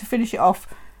 2 to finish it off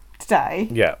today.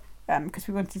 Yeah. Because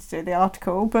we wanted to do the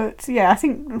article, but yeah, I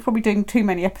think probably doing too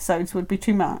many episodes would be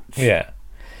too much. Yeah.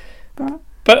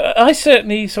 But I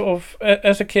certainly sort of,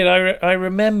 as a kid, I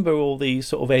remember all these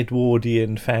sort of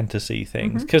Edwardian fantasy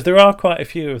things, because there are quite a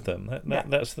few of them.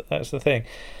 That's the thing.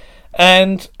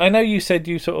 And I know you said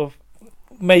you sort of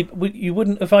maybe you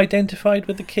wouldn't have identified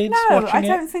with the kids no, watching I it?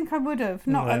 don't think I would have.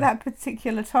 Not at that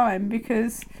particular time,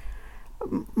 because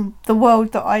the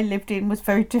world that I lived in was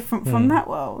very different from that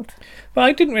world. Well,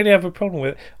 I didn't really have a problem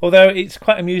with it, although it's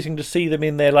quite amusing to see them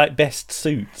in their like best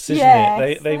suits, isn't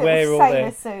it? They wear all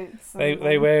their suits.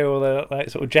 They wear all their like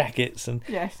sort of jackets, and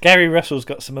Yes. Gary Russell's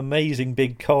got some amazing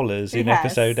big collars He in has.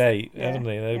 episode 8, Yeah, hasn't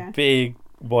he? They're yeah. big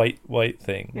white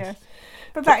things. Yes.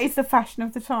 But that is the fashion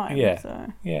of the time. Yeah.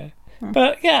 So. Yeah.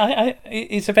 But yeah,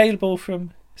 it's available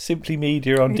from Simply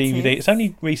Media on It DVD. is. It's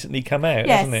only recently come out,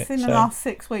 Yes, hasn't it? in the last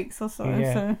 6 weeks or so.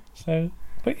 Yeah. So.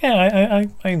 But yeah,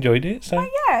 I enjoyed it. So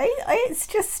Yeah, it's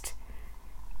just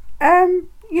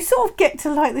you sort of get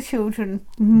to like the children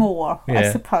more, I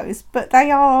Yeah. suppose, but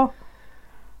they are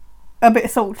a bit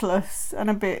thoughtless and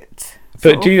a bit.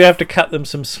 But do you have to cut them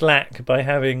some slack by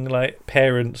having like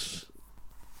parents?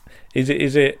 Is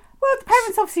it? Well, the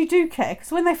parents obviously do care,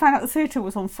 because when they found out the theatre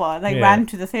was on fire, they Yeah. ran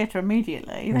to the theatre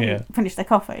immediately. They Yeah. finished their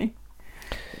coffee.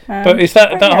 But is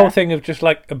that yeah. whole thing of just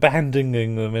like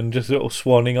abandoning them and just sort of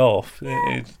swanning off?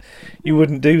 You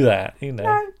wouldn't do that, you know.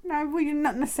 No, well,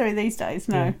 not necessarily these days.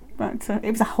 No, but it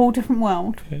was a whole different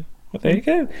world. Yeah. Well, there you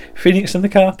go. Phoenix and the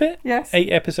Carpet. Yes.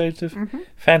 8 episodes of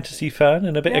fantasy fun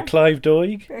and a bit Yeah. of Clive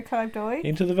Doig Bit of Clive Doig.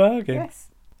 into the bargain. Yes.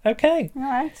 Okay. All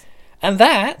right. And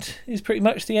that is pretty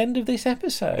much the end of this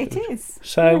episode. It is.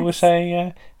 So Yes. we'll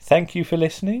say thank you for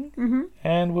listening,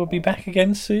 and we'll be back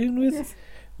again soon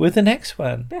with the next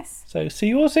one. Yes. So see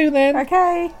you all soon then.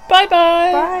 Okay.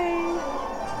 Bye-bye. Bye.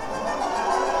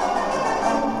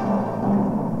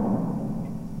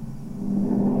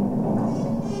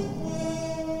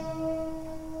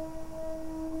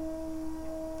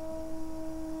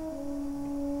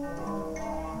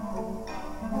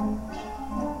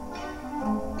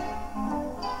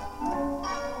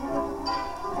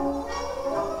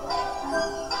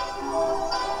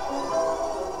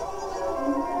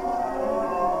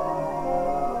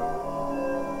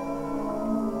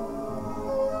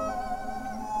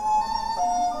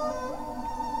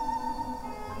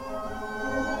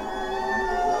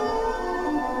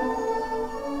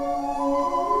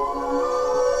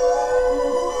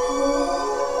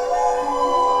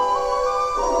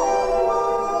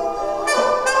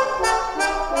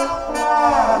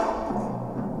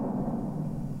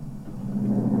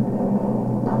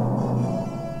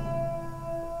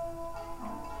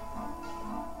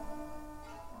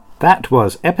 That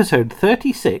was episode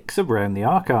 36 of Round the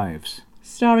Archives.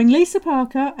 Starring Lisa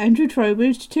Parker, Andrew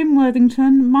Trowbridge, Tim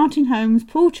Worthington, Martin Holmes,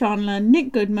 Paul Chandler,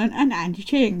 Nick Goodman and Andy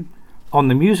Ching. On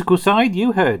the musical side,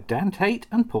 you heard Dan Tate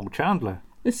and Paul Chandler.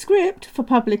 The script for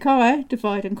Public Eye,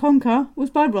 Divide and Conquer was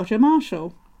by Roger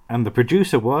Marshall. And the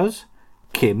producer was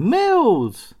Kim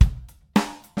Mills.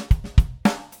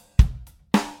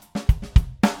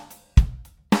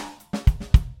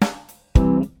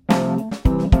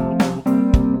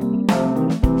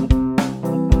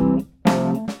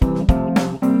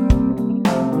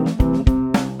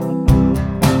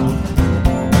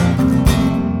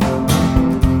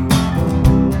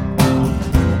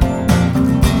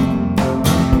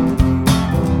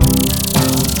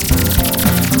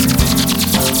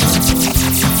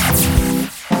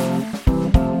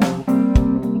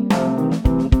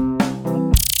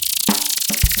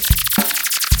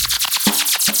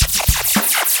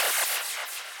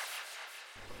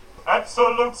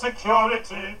 Absolute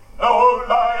security, no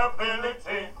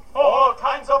liability, all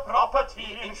kinds of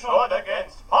property insured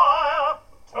against fire.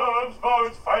 Terms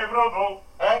most favourable,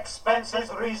 expenses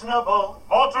reasonable,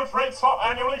 moderate rates for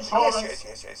annual insurance.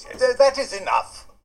 Yes. That is enough.